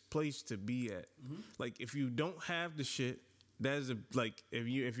safest place to be at. Mm-hmm. Like if you don't have the shit, that is like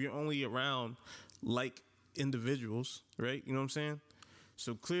if you're only around like individuals, right? You know what I'm saying?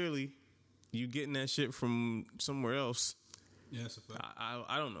 So clearly, you getting that shit from somewhere else. Yeah, that's a fact.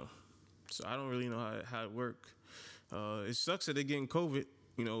 I don't know. So I don't really know how it work. It sucks that they're getting COVID,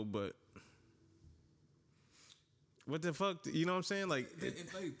 you know, but. What the fuck? You know what I'm saying? Like,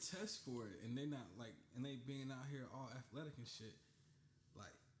 if they test for it and they not like, and they being out here all athletic and shit, like,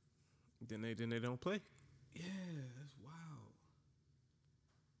 then they don't play. Yeah, that's wild.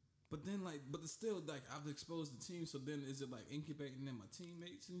 But then, like, but it's still like I've exposed the team. So then, is it like incubating in my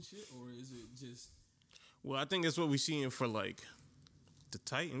teammates and shit, or is it just? Well, I think that's what we're seeing for like the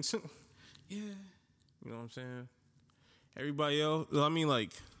Titans. Yeah. You know what I'm saying? Everybody else, I mean,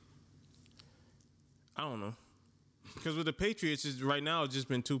 like, I don't know. Because with the Patriots, right now, it's just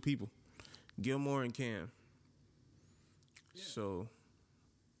been two people, Gilmore and Cam. Yeah. So,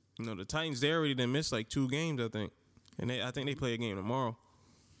 you know, the Titans, they already done missed like 2 games, I think. And I think they play a game tomorrow.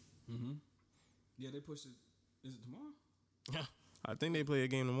 Mm-hmm. Yeah, they pushed it. Is it tomorrow? Yeah. I think they play a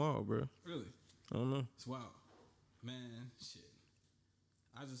game tomorrow, bro. Really? I don't know. It's wild. Man, shit.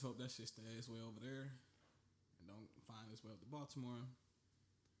 I just hope that shit stays its way over there and don't find its way up to Baltimore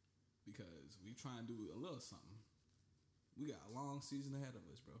because we try and do a little something. We got a long season ahead of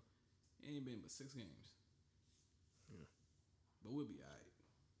us, bro. It ain't been but 6 games. Yeah. But we'll be all right.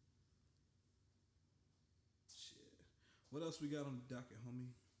 Shit. What else we got on the docket,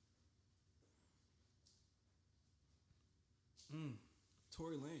 homie?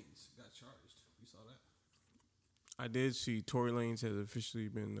 Tory Lanez got charged. You saw that? I did see Tory Lanez has officially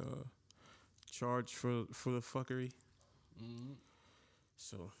been charged for the fuckery. Mm-hmm.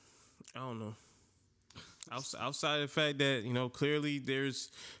 So, I don't know. Outside of the fact that, you know, clearly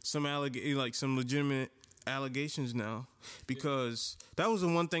there's some some legitimate allegations now, because that was the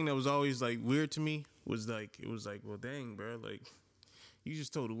one thing that was always like weird to me, was like, it was like, well, dang, bro, like, you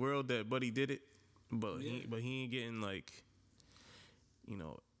just told the world that Buddy did it, but he ain't getting, like, you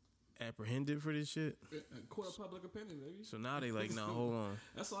know, apprehended for this shit. A court of public opinion, baby. So now they like, nah, hold on.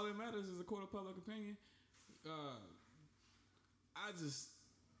 That's all that matters is a court of public opinion.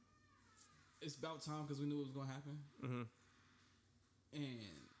 It's about time because we knew it was gonna happen. Mm-hmm.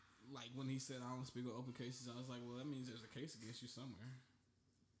 And like when he said, I don't speak on open cases, I was like, well, that means there's a case against you somewhere.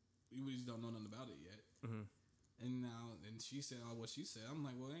 We just don't know nothing about it yet. Mm-hmm. And she said all what she said. I'm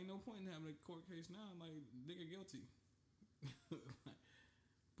like, well, ain't no point in having a court case now. I'm like, nigga guilty.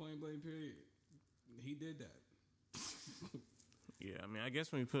 Point blank period. He did that. Yeah, I mean, I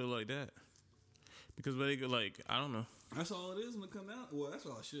guess when you put it like that, because they could, like, I don't know. That's all it is when it comes out. Well, that's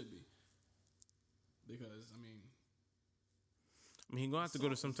all it should be. Because I mean, he's gonna have to go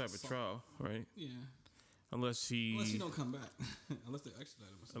to some type of trial, right? Yeah. Unless he don't come back. Unless they extradite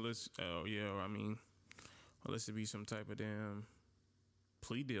him or something. Unless it be some type of damn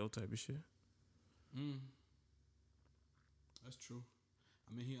plea deal type of shit. That's true.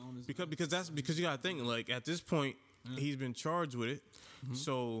 I mean, he owns because you gotta think, like, at this point he's been charged with it. Mm-hmm.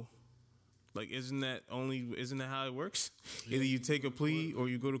 So, like, isn't that how it works? Yeah, either you take a plea or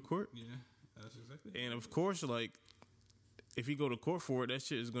you go to court. Yeah, that's exactly. And of course, like, if you go to court for it, that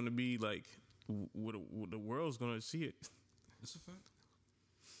shit is gonna be like, what the world's gonna see it. That's a fact.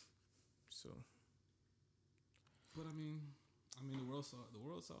 So, but I mean, the world saw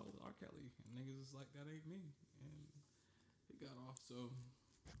R. Kelly, and niggas is like, that ain't me, and he got off. So,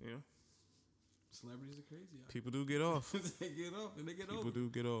 yeah, celebrities are crazy. People do get off. They get off and they get over. People do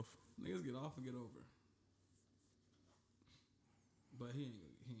get off. Niggas get off and get over. But he ain't.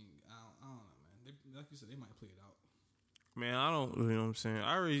 I don't know, man. They, like you said, they might play it out. Man, I don't. You know what I'm saying?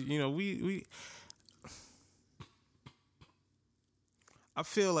 I already. You know, we. I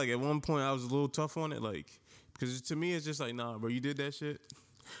feel like at one point I was a little tough on it, like, because to me it's just like, nah, bro, you did that shit.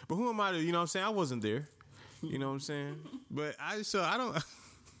 But who am I to, you know what I'm saying? I wasn't there. You know what I'm saying? But I don't.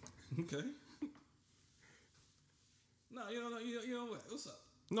 Okay. No, you know what? What's up?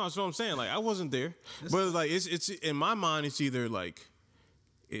 No, that's what I'm saying. Like, I wasn't there, but like it's in my mind. It's either like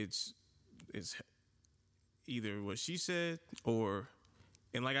it's either what she said or,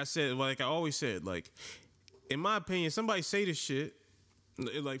 and like I said, like I always said, like, in my opinion, somebody say this shit.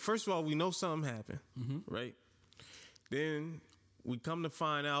 Like, first of all, we know something happened, right? Then we come to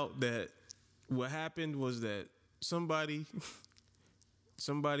find out that what happened was that somebody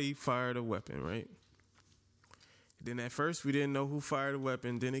fired a weapon, right? Then at first we didn't know who fired a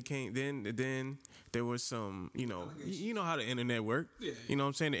weapon. Then it came. Then there was some, you know how the internet worked. Yeah. You know what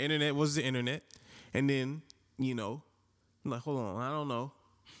I'm saying? The internet was the internet, and then, you know, I'm like, hold on, I don't know.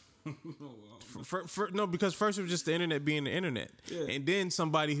 No, because first it was just the internet being the internet, and then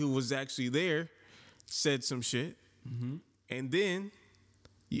somebody who was actually there said some shit, and then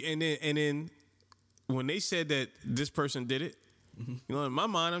when they said that this person did it, you know, in my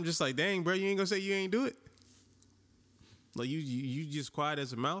mind I'm just like, dang, bro, you ain't gonna say you ain't do it. Like, you just quiet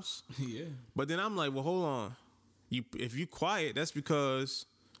as a mouse. Yeah. But then I'm like, well, hold on. If you quiet, that's because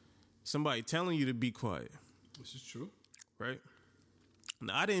somebody telling you to be quiet. Which is true. Right?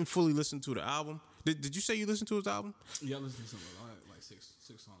 Now, I didn't fully listen to the album. Did you say you listened to his album? Yeah, I listened to something like like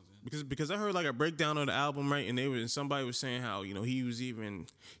six songs in. Because I heard like a breakdown of the album, right? And somebody was saying how, you know,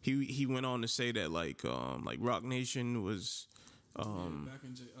 he went on to say that like Rock Nation was Back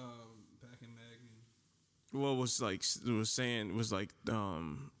in Mag. Well, was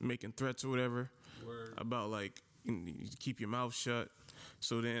making threats or whatever. Word. About like you keep your mouth shut.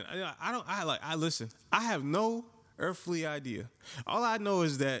 So then I listen. I have no earthly idea. All I know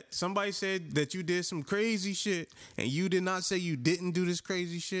is that somebody said that you did some crazy shit and you did not say you didn't do this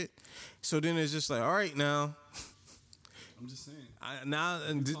crazy shit. So then it's just like, all right, now. I'm just saying.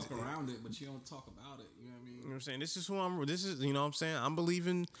 You talk around it, but you don't talk about it. You know what I mean? You know what I'm saying? This is, you know what I'm saying? I'm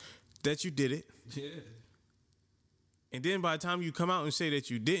believing that you did it. Yeah. And then by the time you come out and say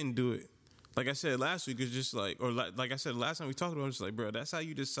that you didn't do it, like I said last week, it's just like, or like I said last time we talked about it, it's like, bro, that's how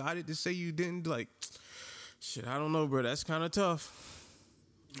you decided to say you didn't, like, shit, I don't know, bro, that's kind of tough.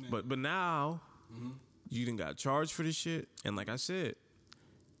 Man. But now, you done got charged for this shit, and like I said,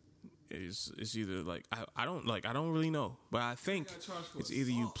 it's either like, I don't really know, but I think it's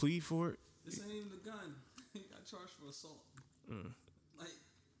either assault. You plead for it. This ain't even the gun. He got charged for assault. Like,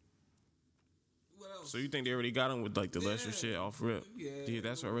 what else? So you think they already got him with like the lesser shit off rip? Yeah,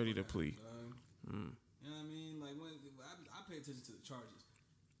 that's already the plea. You know what I mean? Like when I pay attention to the charges,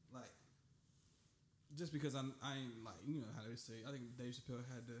 like just because I ain't like, you know how they say. I think Dave Chappelle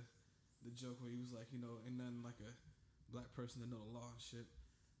had the joke where he was like, you know, ain't nothing like a black person that know the law and shit.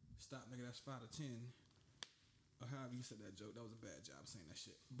 Stop, nigga, that's 5 to 10. Or however you said that joke, that was a bad job saying that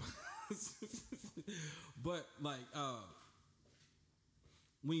shit. But like,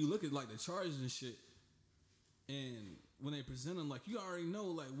 when you look at like the charges and shit, and when they present them, like you already know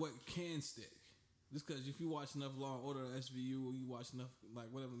like what can stick. Just because if you watch enough Law and Order, SVU, or you watch enough like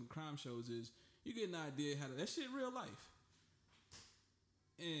whatever the crime shows is, you get an idea how that shit real life.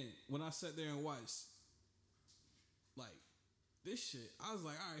 And when I sat there and watched like this shit, I was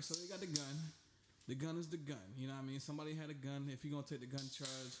like, all right, so they got the gun. The gun is the gun. You know what I mean? Somebody had a gun. If you're going to take the gun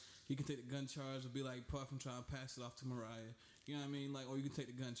charge, he can take the gun charge or be like Puff and try to pass it off to Mariah. You know what I mean? Like, or you can take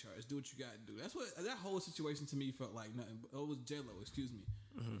the gun charge. Do what you got to do. That's what that whole situation to me felt like nothing. Oh, it was J-Lo, excuse me.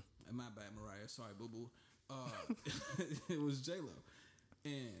 My bad, Mariah. Sorry, boo-boo. It was J-Lo.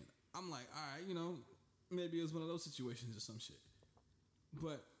 And I'm like, all right, you know, maybe it was one of those situations or some shit.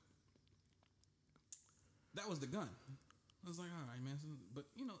 But that was the gun. I was like, all right, man. But,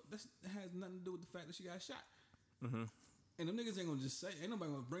 you know, that has nothing to do with the fact that she got shot. And them niggas ain't gonna just say, ain't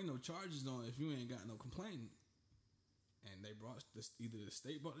nobody gonna bring no charges on if you ain't got no complaint. And they brought either the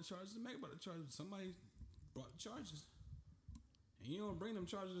state brought the charges or Meg brought the charges. Somebody brought the charges. And you don't bring them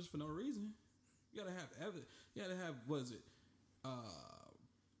charges for no reason. You gotta have evidence. You gotta have, what is it?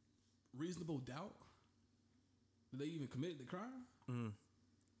 Reasonable doubt that they even committed the crime?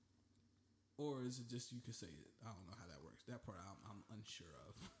 Or is it just you could say it? I don't know how that works. That part I'm unsure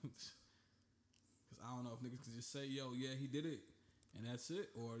of. Because I don't know if niggas can just say, yo, yeah, he did it, and that's it.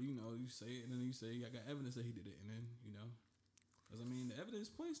 Or, you know, you say it, and then you say, I got evidence that he did it. And then, you know, because, I mean, the evidence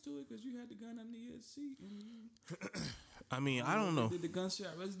points to it because you had the gun under your seat. I mean, I don't know. They did the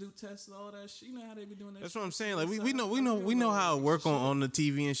gunshot residue test and all that shit. You know how they be doing that. That's shit. what I'm saying. Like we know how it work on the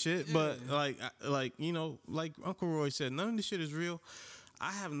TV and shit. Yeah. But like you know, like Uncle Roy said, none of this shit is real.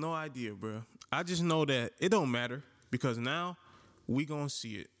 I have no idea, bro. I just know that it don't matter because now we gonna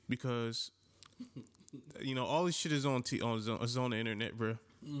see it because you know all this shit is on the internet, bro.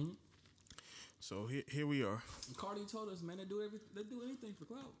 So here we are. Cardi told us, man, they do anything for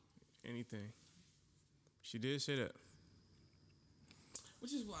clout. Anything. She did say that.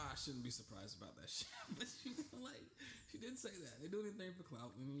 Which is why I shouldn't be surprised about that shit. But she did say that. They do anything for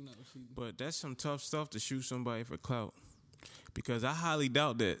clout. And, you know, but that's some tough stuff to shoot somebody for clout. Because I highly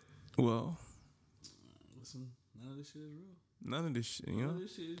doubt that, well... listen, none of this shit is real. None of this shit, you know? None of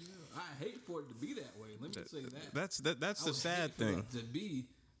this shit is real. I hate for it to be that way. Let me say that. That's the sad thing. To be,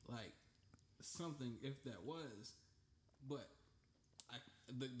 like, something if that was. But...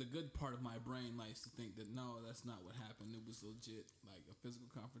 The good part of my brain likes to think that no, that's not what happened. It was legit, like a physical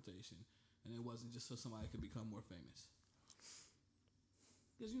confrontation, and it wasn't just so somebody could become more famous.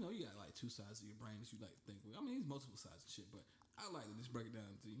 Because you know you got like two sides of your brain that you like to think with. I mean, there's multiple sides of shit, but I like to just break it down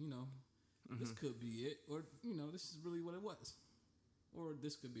to this could be it, or this is really what it was, or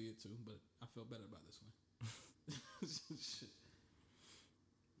this could be it too. But I feel better about this one. Shit.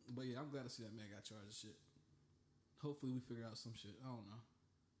 But yeah, I'm glad to see that man got charged of shit. Hopefully we figure out some shit. I don't know.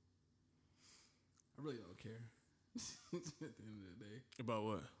 I really don't care. At the end of the day. About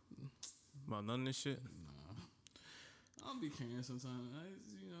what? About none of this shit? Nah. I'll be caring sometimes.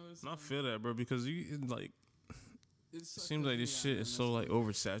 I feel that, bro, because it seems like this shit is so like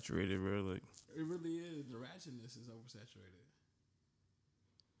oversaturated, bro. Like it really is. The ratchetness is oversaturated.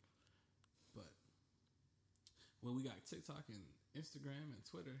 Well, we got TikTok and Instagram and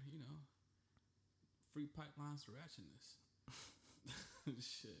Twitter. You know, free pipelines to ratchetness.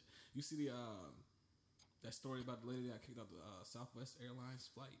 Shit, you see the that story about the lady that got kicked out the Southwest Airlines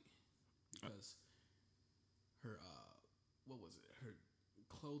flight because her what was it? Her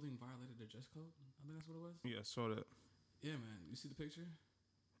clothing violated their dress code. I think that's what it was. Yeah, I saw that. Yeah, man. You see the picture?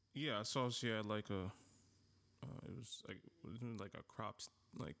 Yeah, I saw she had like a. It was like a cropped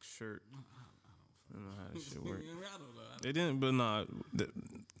like shirt. I don't know how that shit worked. I don't know. They didn't, but nah.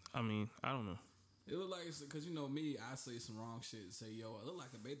 I mean, I don't know. It looked like, because you know me, I say some wrong shit and say, yo, it look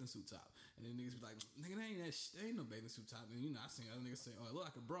like a bathing suit top. And then niggas be like, nigga, that ain't that shit. There ain't no bathing suit top. And you know, I seen other niggas say, oh, it look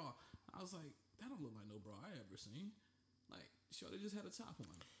like a bra. I was like, that don't look like no bra I ever seen. Like, sure, they just had a top on.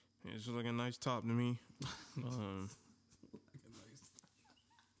 Yeah, it's just like a nice top to me.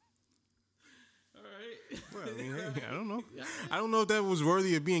 All right. Well, I mean, hey, I don't know. I don't know if that was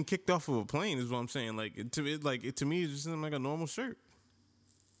worthy of being kicked off of a plane. Is what I'm saying. Like to me, it just seemed like a normal shirt.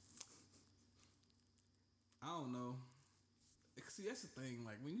 I don't know. See, that's the thing.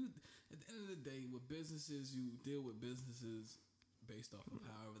 Like when you, at the end of the day, with businesses, you deal with businesses based off of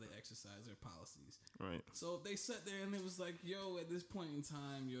however they exercise their policies. Right. So if they sat there and it was like, yo, at this point in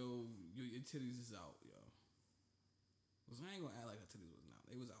time, yo, your titties is out, yo. Because I ain't gonna act like her titties was out.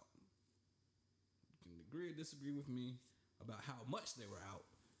 They was out. You can agree or disagree with me about how much they were out,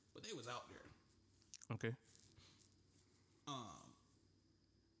 but they was out there. Okay.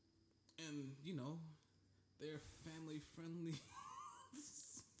 And you know, they're family friendly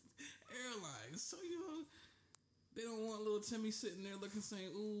airlines, so you know they don't want little Timmy sitting there looking saying,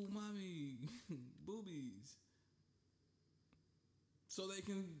 "Ooh, mommy, boobies." So they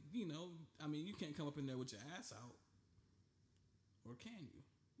can, you know, I mean, you can't come up in there with your ass out, or can you?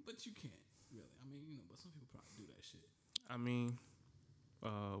 But you can't really. I mean, you know, but some people probably do that shit. I mean,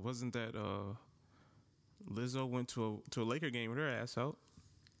 wasn't that Lizzo went to a Laker game with her ass out?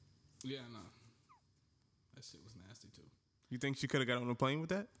 Yeah, no, that shit was nasty too. You think she could have got on the plane with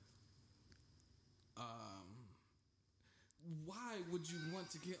that? Why would you want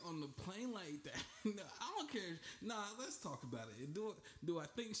to get on the plane like that? No, I don't care. Nah, let's talk about it. Do I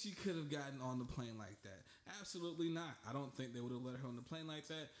think she could have gotten on the plane like that? Absolutely not. I don't think they would have let her on the plane like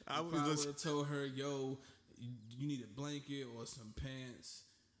that. They I would probably just would have told her, yo, you need a blanket or some pants,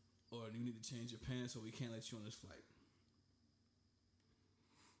 or you need to change your pants, or we can't let you on this flight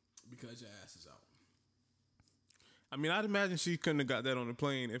because your ass is out. I mean, I'd imagine she couldn't have got that on the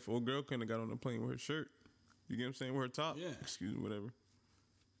plane if old girl couldn't have got on the plane with her shirt. You get what I'm saying? With her top. Yeah. Excuse me, whatever.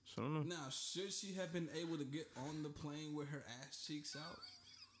 So I don't know. Now, should she have been able to get on the plane with her ass cheeks out?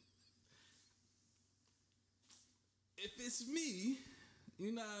 If it's me,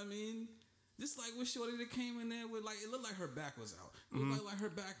 you know what I mean? Just like with Shorty that came in there with, like, it looked like her back was out. It looked like her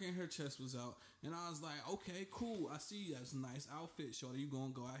back and her chest was out. And I was like, okay, cool. I see you. That's a nice outfit, Shorty. You gonna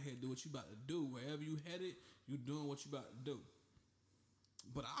go out here and do what you about to do. Wherever you headed, you doing what you about to do.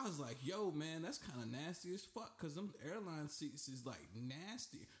 But I was like, yo, man, that's kind of nasty as fuck, because them airline seats is, like,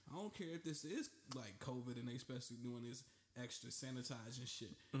 nasty. I don't care if this is, like, COVID and they especially doing this extra sanitizing shit.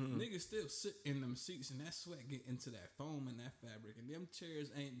 Niggas still sit in them seats and that sweat get into that foam and that fabric. And them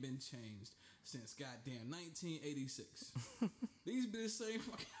chairs ain't been changed since goddamn 1986. These bitches ain't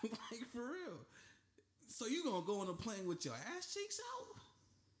fucking, like, for real. So you gonna go on a plane with your ass cheeks out?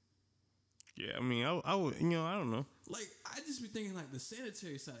 Yeah, I mean, I would, you know, I don't know. Like, I just be thinking, like, the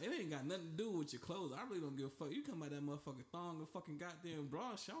sanitary side, it ain't got nothing to do with your clothes. I really don't give a fuck. You come out that motherfucking thong or fucking goddamn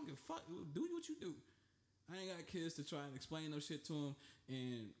bra shit, I don't give a fuck. Do what you do. I ain't got kids to try and explain no shit to them.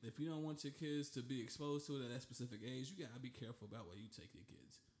 And if you don't want your kids to be exposed to it at that specific age, you gotta be careful about where you take your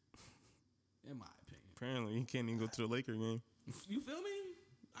kids. In my opinion. Apparently, you can't even go to the Laker game. You feel me?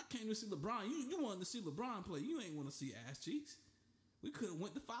 I can't even see LeBron. You wanted to see LeBron play. You ain't want to see ass cheeks. We could have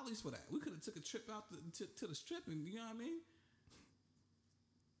went to Follies for that. We could have took a trip out to the strip, and you know what I mean?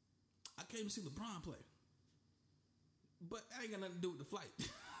 I can't even see LeBron play. But that ain't got nothing to do with the flight.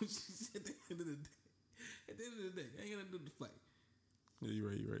 At the end of the day, it ain't got nothing to do with the flight. Yeah,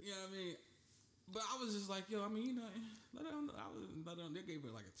 you're right. You know what I mean? But I was just like, yo, I mean, you know, they gave her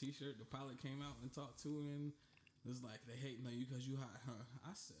like a t-shirt. The pilot came out and talked to her, and it was like, they hating on you because you hot, huh?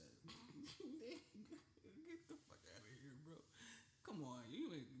 I said, get the fuck out of here, bro. Come on,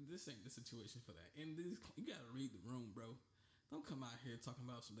 this ain't the situation for that. And you gotta read the room, bro. Don't come out here talking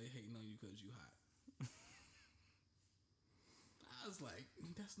about some they hating on you because you hot. I was like,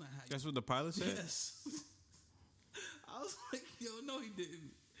 that's not how. That's what the pilot said? Yes. I was like, yo, no, he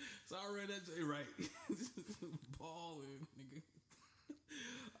didn't. So I read that right. Balling, nigga.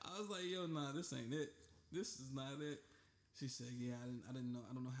 I was like, yo, nah, this ain't it. This is not it. She said, "Yeah, I don't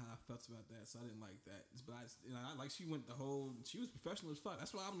know how I felt about that, so I didn't like that." But I like she went she was professional as fuck.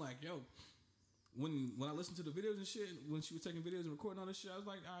 That's why I'm like, yo, when I listened to the videos and shit, when she was taking videos and recording all this shit, I was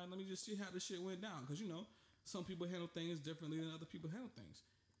like, all right, let me just see how this shit went down, because some people handle things differently than other people handle things.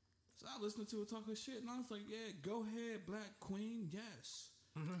 So I listened to her talk her shit, and I was like, yeah, go ahead, Black Queen, yes,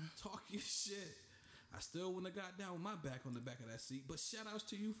 talk your shit. I still wouldn't have got down with my back on the back of that seat, but shout outs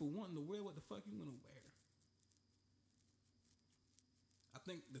to you for wanting to wear what the fuck you want to wear. I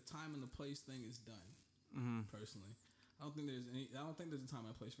think the time and the place thing is done. Personally, I don't think there's a time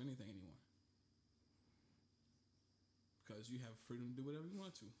and place for anything anymore. Because you have freedom to do whatever you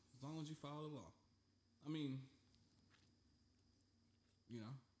want to, as long as you follow the law. I mean,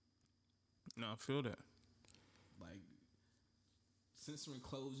 No, I feel that. Like censoring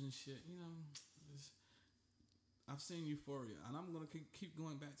clothes and shit. I've seen Euphoria, and I'm gonna keep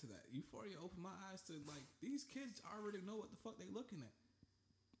going back to that. Euphoria opened my eyes to like these kids already know what the fuck they looking at.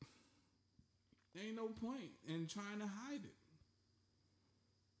 There ain't no point in trying to hide it.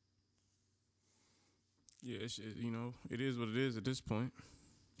 Yeah, it is what it is at this point.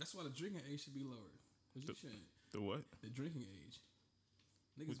 That's why the drinking age should be lowered. Cause you shouldn't. The what? The drinking age.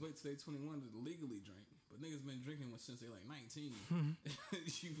 Niggas wait till they 21 to legally drink, but niggas been drinking since they like 19.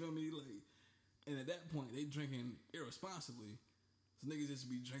 You feel me? Like, and at that point they drinking irresponsibly. So niggas just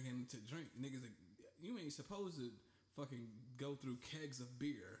be drinking to drink. Niggas, you ain't supposed to fucking go through kegs of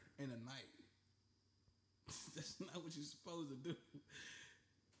beer in a night. That's not what you're supposed to do.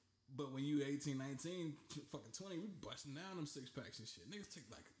 But when you 18, 19, fucking 20, we busting down them 6-packs and shit. Niggas take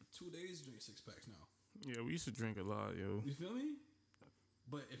like 2 days to drink 6-packs now. Yeah, we used to drink a lot, yo. You feel me?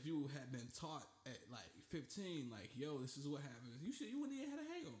 But if you had been taught at like 15, like, yo, this is what happens, you wouldn't even had a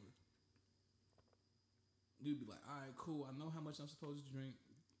hangover. You'd be like, all right, cool, I know how much I'm supposed to drink.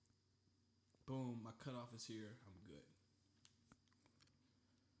 Boom, my cutoff is here. I'm good.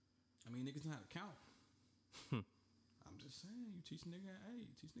 I mean, niggas know how to count. I'm just saying, you teach nigga how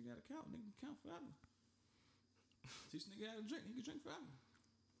to count. Nigga can count forever. Teach nigga how to drink. He can drink forever.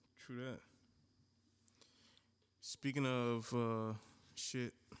 True that. Speaking of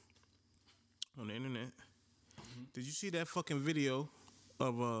shit on the internet, did you see that fucking video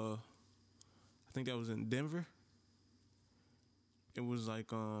of I think that was in Denver? It was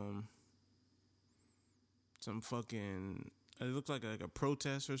like some fucking, it looked like a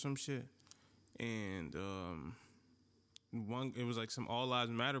protest or some shit, and it was like some All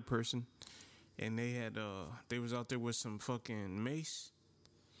Lives Matter person, and they was out there with some fucking mace.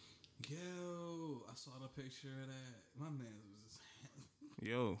 Yo, I saw the picture of that. My man was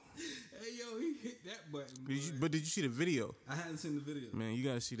Yo. Hey, yo, he hit that button. But did you see the video? I hadn't seen the video. Man, you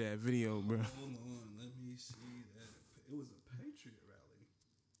gotta see that video, bro. Hold on, let me see that. It was a Patriot rally.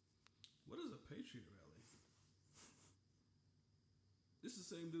 What is a Patriot rally? This is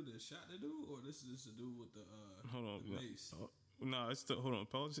the same dude that shot the dude, or this is the dude with the hold on, the mace? No, it's the, hold on,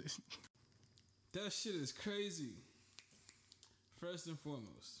 pause it. That shit is crazy. First and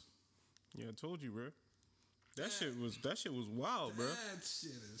foremost. Yeah, I told you, bro. That shit was wild, bro. That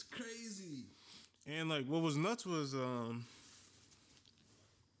shit is crazy. And like, what was nuts was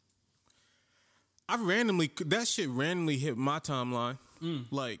that shit randomly hit my timeline.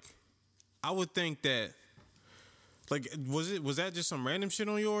 Like, I would think that, like, was that just some random shit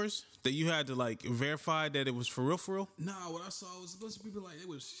on yours that you had to like verify that it was for real? Nah, what I saw was a bunch of people like they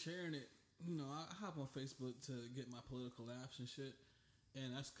was sharing it. I hop on Facebook to get my political laughs and shit.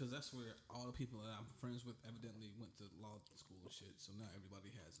 And that's because that's where all the people that I'm friends with evidently went to law school and shit. So now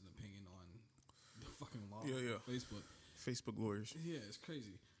everybody has an opinion on the fucking law on Facebook. Facebook lawyers. Yeah, it's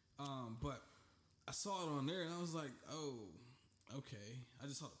crazy. But I saw it on there and I was like, oh, okay. I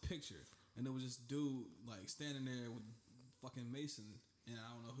just saw the picture. And there was this dude like standing there with fucking Mason. And I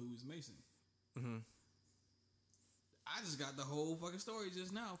don't know who was Mason. Mm-hmm. I just got the whole fucking story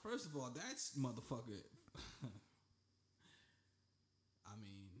just now. First of all, that's motherfucker.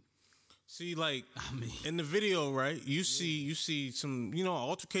 See, like, in the video, right? You see some,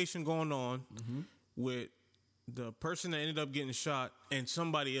 altercation going on with the person that ended up getting shot and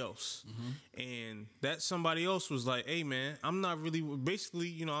somebody else, and that somebody else was like, "Hey, man, I'm not really."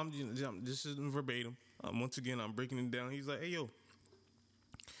 Basically, this is verbatim. Once again, I'm breaking it down. He's like, "Hey, yo,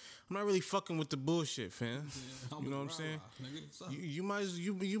 I'm not really fucking with the bullshit, fam." Yeah, you know what I'm saying?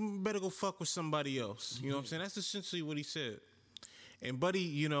 You you better go fuck with somebody else. You know what I'm saying? That's essentially what he said. And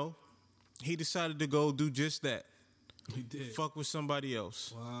buddy, he decided to go do just that. He did. Fuck with somebody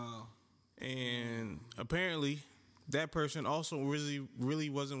else. Wow. And apparently, that person also really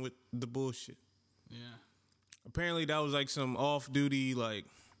wasn't with the bullshit. Yeah. Apparently, that was like some off-duty, like,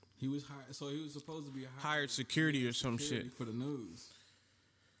 He was hired, so he was supposed to be hired security or some shit. for the news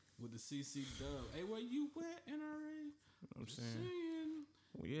with the CC Dub. Hey, where you at, NRA? You know what I'm saying?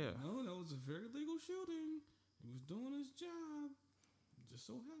 Well, yeah. No, that was a very legal shooting. He was doing his job. Just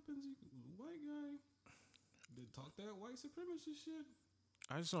so happens he was a white guy. They talk that white supremacy shit.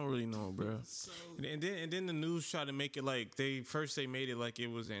 I just don't really know, bro. So And then the news tried to make it like they made it like it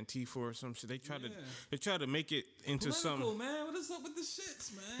was Antifa or some shit. They tried to make it into political, something. man. What is up with the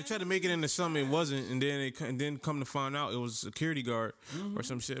shits, man? They tried to make it into something it wasn't, and then come to find out it was a security guard or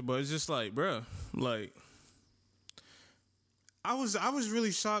some shit. But it's just like, bro, like I was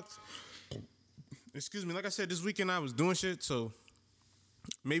really shocked. Excuse me. Like I said, this weekend I was doing shit, so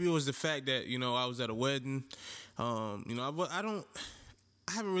maybe it was the fact that I was at a wedding.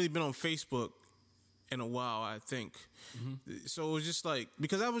 I haven't really been on Facebook in a while, I think. So it was just like,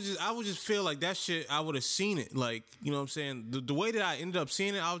 because I would just feel like that shit, I would have seen it. Like, you know what I'm saying? The way that I ended up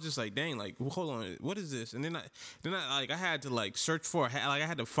seeing it, I was just like, dang, like, well, hold on, what is this? And then I had to like search for I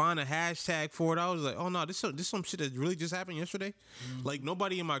had to find a hashtag for it. I was like, oh no, this some shit that really just happened yesterday. Like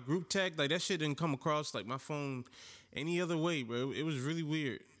nobody in my group tag, like that shit didn't come across like my phone any other way, bro. It was really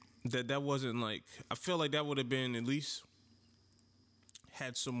weird that wasn't like, I feel like that would have been at least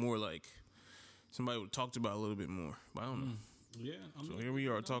had some more like somebody would have talked about it a little bit more, but I don't know. Yeah, So here we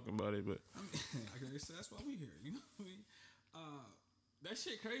are talking about it, but I guess that's why we here. You know what I mean? That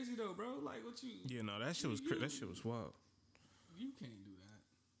shit crazy though, bro. Like what you? yeah, no, that shit was that shit was wild. You can't do that.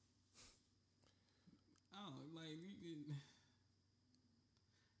 I don't know, like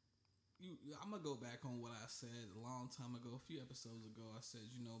I'm gonna go back on what I said a long time ago, a few episodes ago. I said,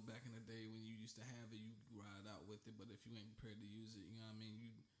 back in the day when you used to have it, you ride out with it, but if you ain't prepared to use it, you know what I mean?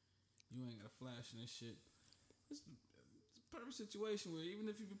 You ain't got a flash and shit. It's a perfect situation where even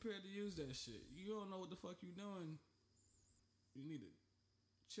if you're prepared to use that shit, you don't know what the fuck you doing. You need to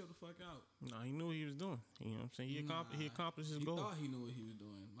chill the fuck out. No, he knew what he was doing. You know what I'm saying? He accomplished his goal. He thought he knew what he was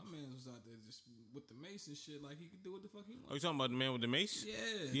doing. My man was out there just with the mace and shit, like he could do what the fuck he Oh, wanted. you talking about the man with the mace?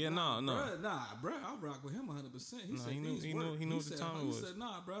 Yeah. Yeah, no. Bruh, I rock with him 100%. He said, he knew what the time He was. said,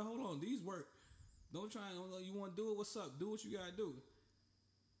 nah, bruh, hold on. These work. Don't try and, you want to do it, what's up? Do what you got to do.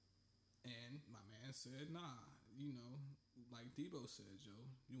 And my man said, nah, like Debo said, Joe,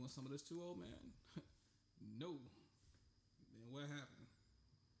 you want some of this too, old man? No. Then what happened?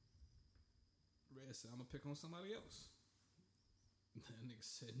 Red said, I'm going to pick on somebody else. That nigga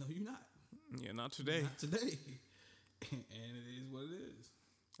said, no, you're not. Yeah, not today. Not today. And it is what it is.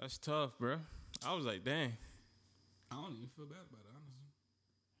 That's tough, bro. I was like, dang. I don't even feel bad about it, honestly.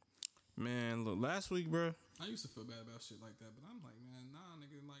 Man, look, last week, bro. I used to feel bad about shit like that, but I'm like, man, nah,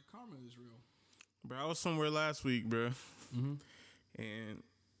 nigga, like karma is real. Bro, I was somewhere last week, bro. And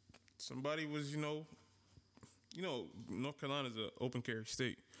somebody was, North Carolina's an open carry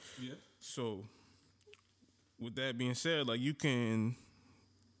state. Yeah. So, with that being said, like, you can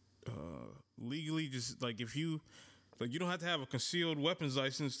legally just, like, if you, like, you don't have to have a concealed weapons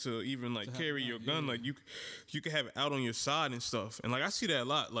license to even, like, carry your gun. Yeah. Like, you can have it out on your side and stuff. And, like, I see that a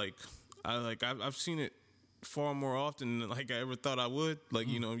lot. Like, I've seen it far more often than, like, I ever thought I would. Like,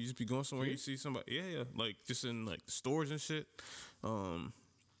 you just be going somewhere, you see somebody. Yeah. Like, just in, like, the stores and shit. And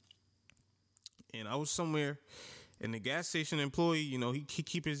I was somewhere, and the gas station employee, he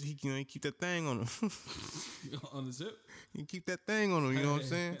keep that thing on him. On the zip? He keep that thing on him, you know what I'm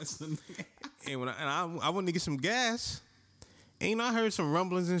saying? And when I went to get some gas, and I heard some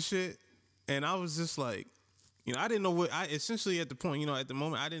rumblings and shit, and I was just like, I didn't know what, essentially at the point, at the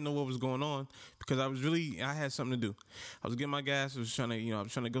moment, I didn't know what was going on, because I had something to do. I was getting my gas, I was trying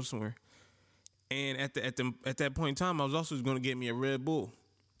to go somewhere. And at that point in time, I was also going to get me a Red Bull.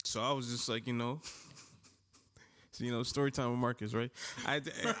 So I was just like, So, story time with Marcus, right?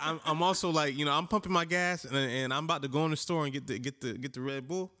 I'm also like, I'm pumping my gas and I'm about to go in the store and get the Red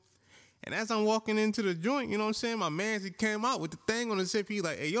Bull. And as I'm walking into the joint, you know what I'm saying? My man, he came out with the thing on his hip. He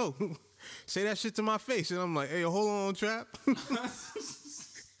like, hey, yo, say that shit to my face. And I'm like, hey, hold on, Trap.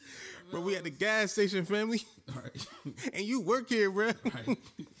 Bro, we at the gas station, family. All right. And you work here, bro. Right.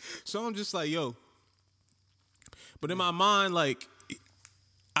 So I'm just like, yo. But in my mind, like,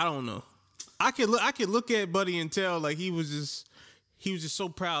 I don't know. I could look at Buddy and tell like he was just so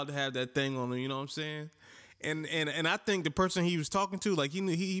proud to have that thing on him, you know what I'm saying? And I think the person he was talking to, like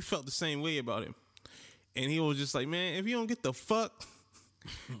he felt the same way about him. And he was just like, man, if you don't get the fuck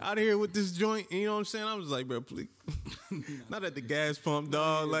out of here with this joint, you know what I'm saying? I was like, bro, please. Not at the gas pump,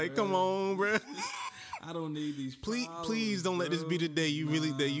 dog. Like, come on, bro. I don't need these problems, please don't let this be the day you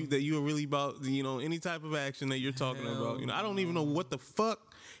really that you are really about, any type of action that you're talking about. I don't even know what the fuck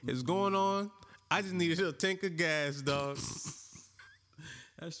is going on. I just needed a tank of gas, dog.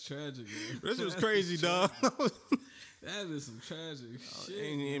 That's tragic, man. This was crazy, dog. That is some tragic shit.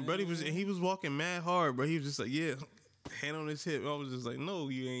 And Buddy was walking mad hard, bro. He was just like, yeah, hand on his hip. I was just like, no,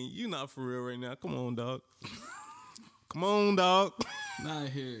 you ain't. You not for real right now. Come on, dog. Come on, dog. Not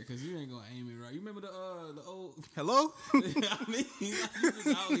here, because you ain't gonna aim it right. You remember the old? Hello? I mean, you just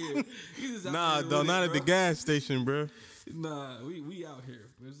out here. You just out Nah, here dog, with not it, at the bro. gas station, bro. Nah, we out here.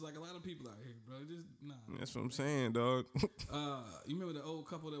 There's like a lot of people out here, bro. Just nah. That's what I'm saying, dog. You remember the old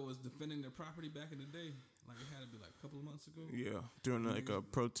couple that was defending their property back in the day? Like it had to be like a couple of months ago. Yeah, during like a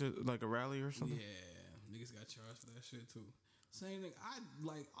protest, like a rally or something. Yeah, niggas got charged for that shit too. Same thing. I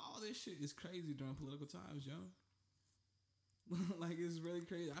like all this shit is crazy during political times, yo. Like it's really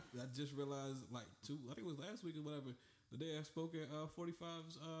crazy. I just realized like I think it was last week or whatever. The day I spoke at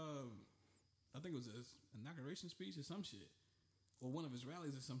 45's. I think it was his inauguration speech or some shit, or one of his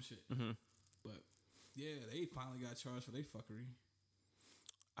rallies or some shit. Mm-hmm. But yeah, they finally got charged for their fuckery.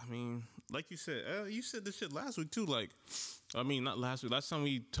 I mean, like you said this shit last week too. Like, I mean, not last week. Last time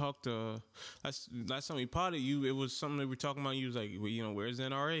we talked, last time we potted you, it was something that we were talking about. You was like, well, you know, where's the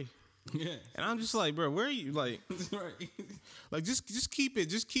NRA? Yeah, and I'm just like, bro, where are you? Like, right? Like, just keep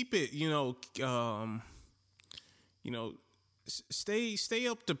it. You know, stay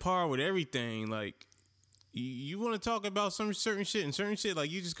up to par with everything. Like, you want to talk about some certain shit,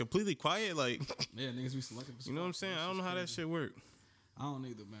 like you just completely quiet. Like, yeah, niggas be selective. You know what I'm saying? I don't know how that shit work. I don't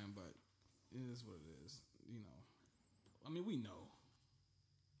either, man, but it is what it is. You know, I mean, we know,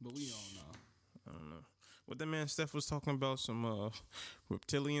 but we don't know. I don't know what that man Steph was talking about. Some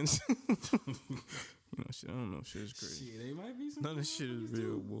reptilians. You know, shit. I don't know. Shit is crazy. Shit, they might be some. None of this shit is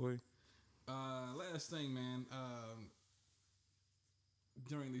real, boy. Last thing, man.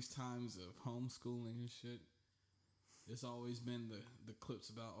 During these times of homeschooling and shit, it's always been the clips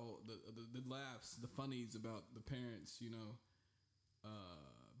about the laughs, the funnies about the parents, you know,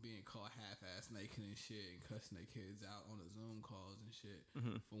 being caught half-ass naked and shit and cussing their kids out on the Zoom calls and shit.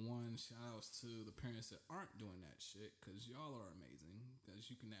 Mm-hmm. For one, shout-outs to the parents that aren't doing that shit, because y'all are amazing, because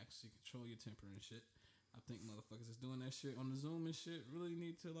you can actually control your temper and shit. I think motherfuckers that's doing that shit on the Zoom and shit really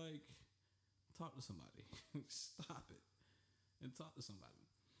need to, like, talk to somebody. Stop it. And talk to somebody.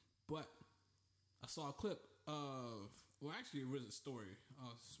 But I saw a clip of, well, actually it was a story.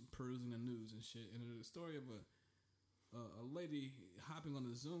 I was perusing the news and shit, and it was a story of a lady hopping on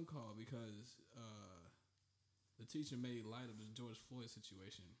the Zoom call because the teacher made light of the George Floyd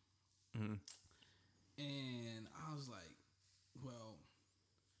situation. Mm-hmm. And I was like, well,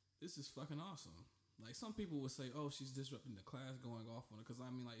 this is fucking awesome. Like, some people would say, oh, she's disrupting the class going off on it. Because,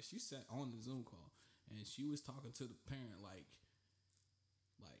 I mean, like, she sat on the Zoom call and she was talking to the parent like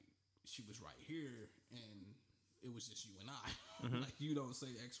she was right here and it was just you and I. Mm-hmm. Like, you don't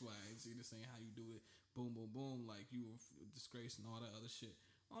say X, Y, and Z. This ain't how you do it. Boom, boom, boom. Like, you were disgraced and all that other shit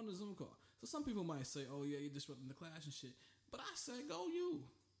on the Zoom call. So some people might say, oh, yeah, you're disrupting the class and shit. But I said, go you.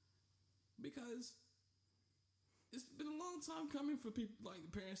 Because it's been a long time coming for people, like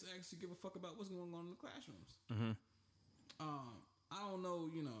parents, to actually give a fuck about what's going on in the classrooms. Mm-hmm. I don't know,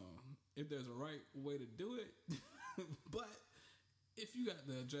 you know, if there's a right way to do it, but if you got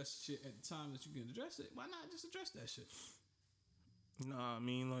to address shit at the time that you can address it, why not just address that shit? Nah, I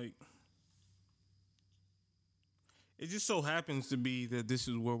mean, like, it just so happens to be that this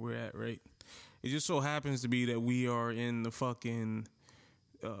is where we're at, right? It just so happens to be that we are in the fucking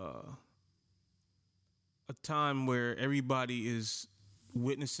a time where everybody is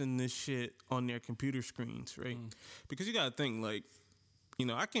witnessing this shit on their computer screens, right? Because you gotta think, like, you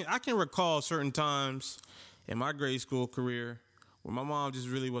know, I can recall certain times in my grade school career where my mom just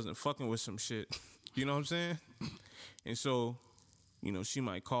really wasn't fucking with some shit. You know what I'm saying? And so, you know, she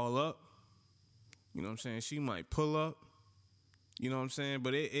might call up. You know what I'm saying? She might pull up. You know what I'm saying?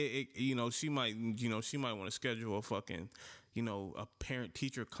 But it you know, she might want to schedule a fucking, you know, a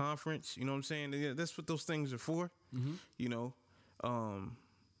parent-teacher conference. You know what I'm saying? Yeah, that's what those things are for. Mm-hmm. You know?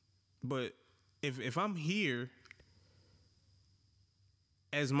 But if I'm here,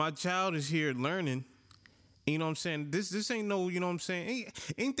 as my child is here learning, you know what I'm saying? This ain't no, you know what I'm saying?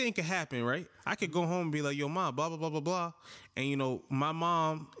 Anything can happen, right? I could go home and be like, yo, mom, blah, blah, blah, blah, blah. And, you know, my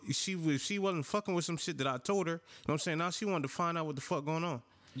mom, she wasn't fucking with some shit that I told her. You know what I'm saying? Now she wanted to find out what the fuck going on.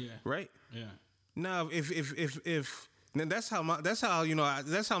 Yeah. Right? Yeah. Now, if then that's how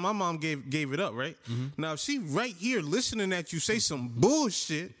my mom gave it up, right? Mm-hmm. Now, if she right here listening at you say some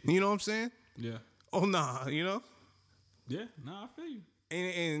bullshit, you know what I'm saying? Yeah. Oh, nah, you know? Yeah, nah, I feel you.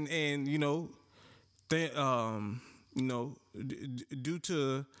 And you know, you know, due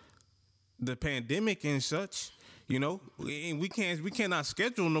to the pandemic and such, You know, and we cannot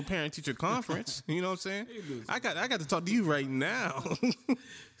schedule no parent teacher conference. You know what I'm saying? I got to talk to you right now.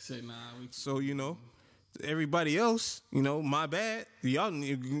 Say nah. So you know, everybody else, you know, my bad. Y'all,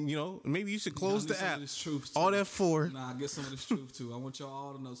 you know, maybe you should close the app. All that for. Nah, get some of this truth too. I want y'all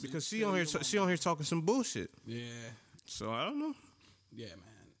all to know. So because she on here talking some bullshit. Yeah. So I don't know. Yeah,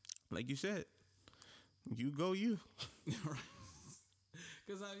 man. Like you said, you go you. Right.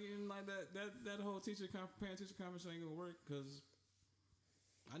 Because I mean, like that whole parent teacher conference ain't gonna work. Because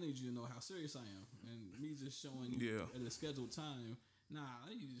I need you to know how serious I am, and me just showing you at a scheduled time. Nah,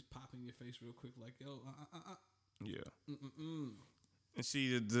 you just pop in your face real quick, like yo, Yeah. And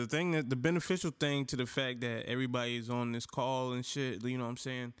see, the thing that the beneficial thing to the fact that everybody is on this call and shit, you know what I'm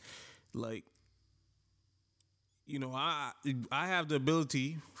saying? Like, you know, I have the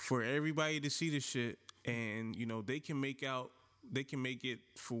ability for everybody to see this shit, and you know they can make it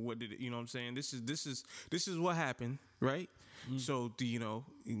for what it, you know what I'm saying? This is what happened, right? So you know,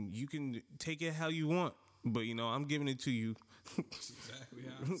 you can take it how you want, but you know I'm giving it to you. Exactly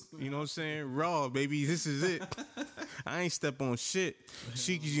how you know what I'm saying? Raw, baby. This is it. I ain't step on shit.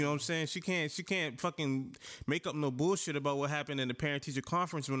 She, you know what I'm saying? She can't fucking make up no bullshit about what happened in the parent teacher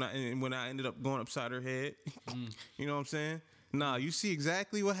conference when I ended up going upside her head. You know what I'm saying? Nah, you see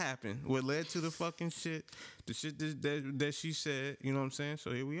exactly what happened. What led to the fucking shit. The shit that she said. You know what I'm saying?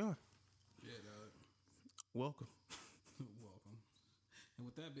 So here we are. Yeah, dog. Welcome. Welcome. And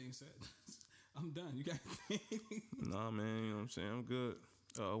with that being said, I'm done. You got Nah, man. You know what I'm saying? I'm good.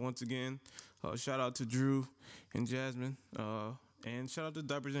 Once again, shout out to Drew and Jasmine. And shout out to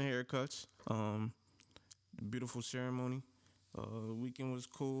Diapers and Haircuts. Beautiful ceremony. The weekend was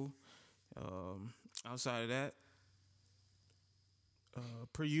cool. Outside of that,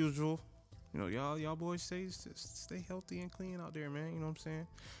 per usual, you know, y'all boys stay healthy and clean out there, man. You know what I'm saying?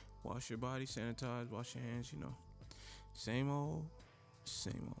 Wash your body, sanitize, wash your hands. You know, same old.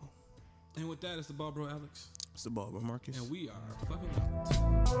 And with that, it's the Ball Bro Alex. It's the Ball Bro Marcus. And we are fucking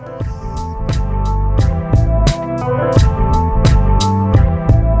out.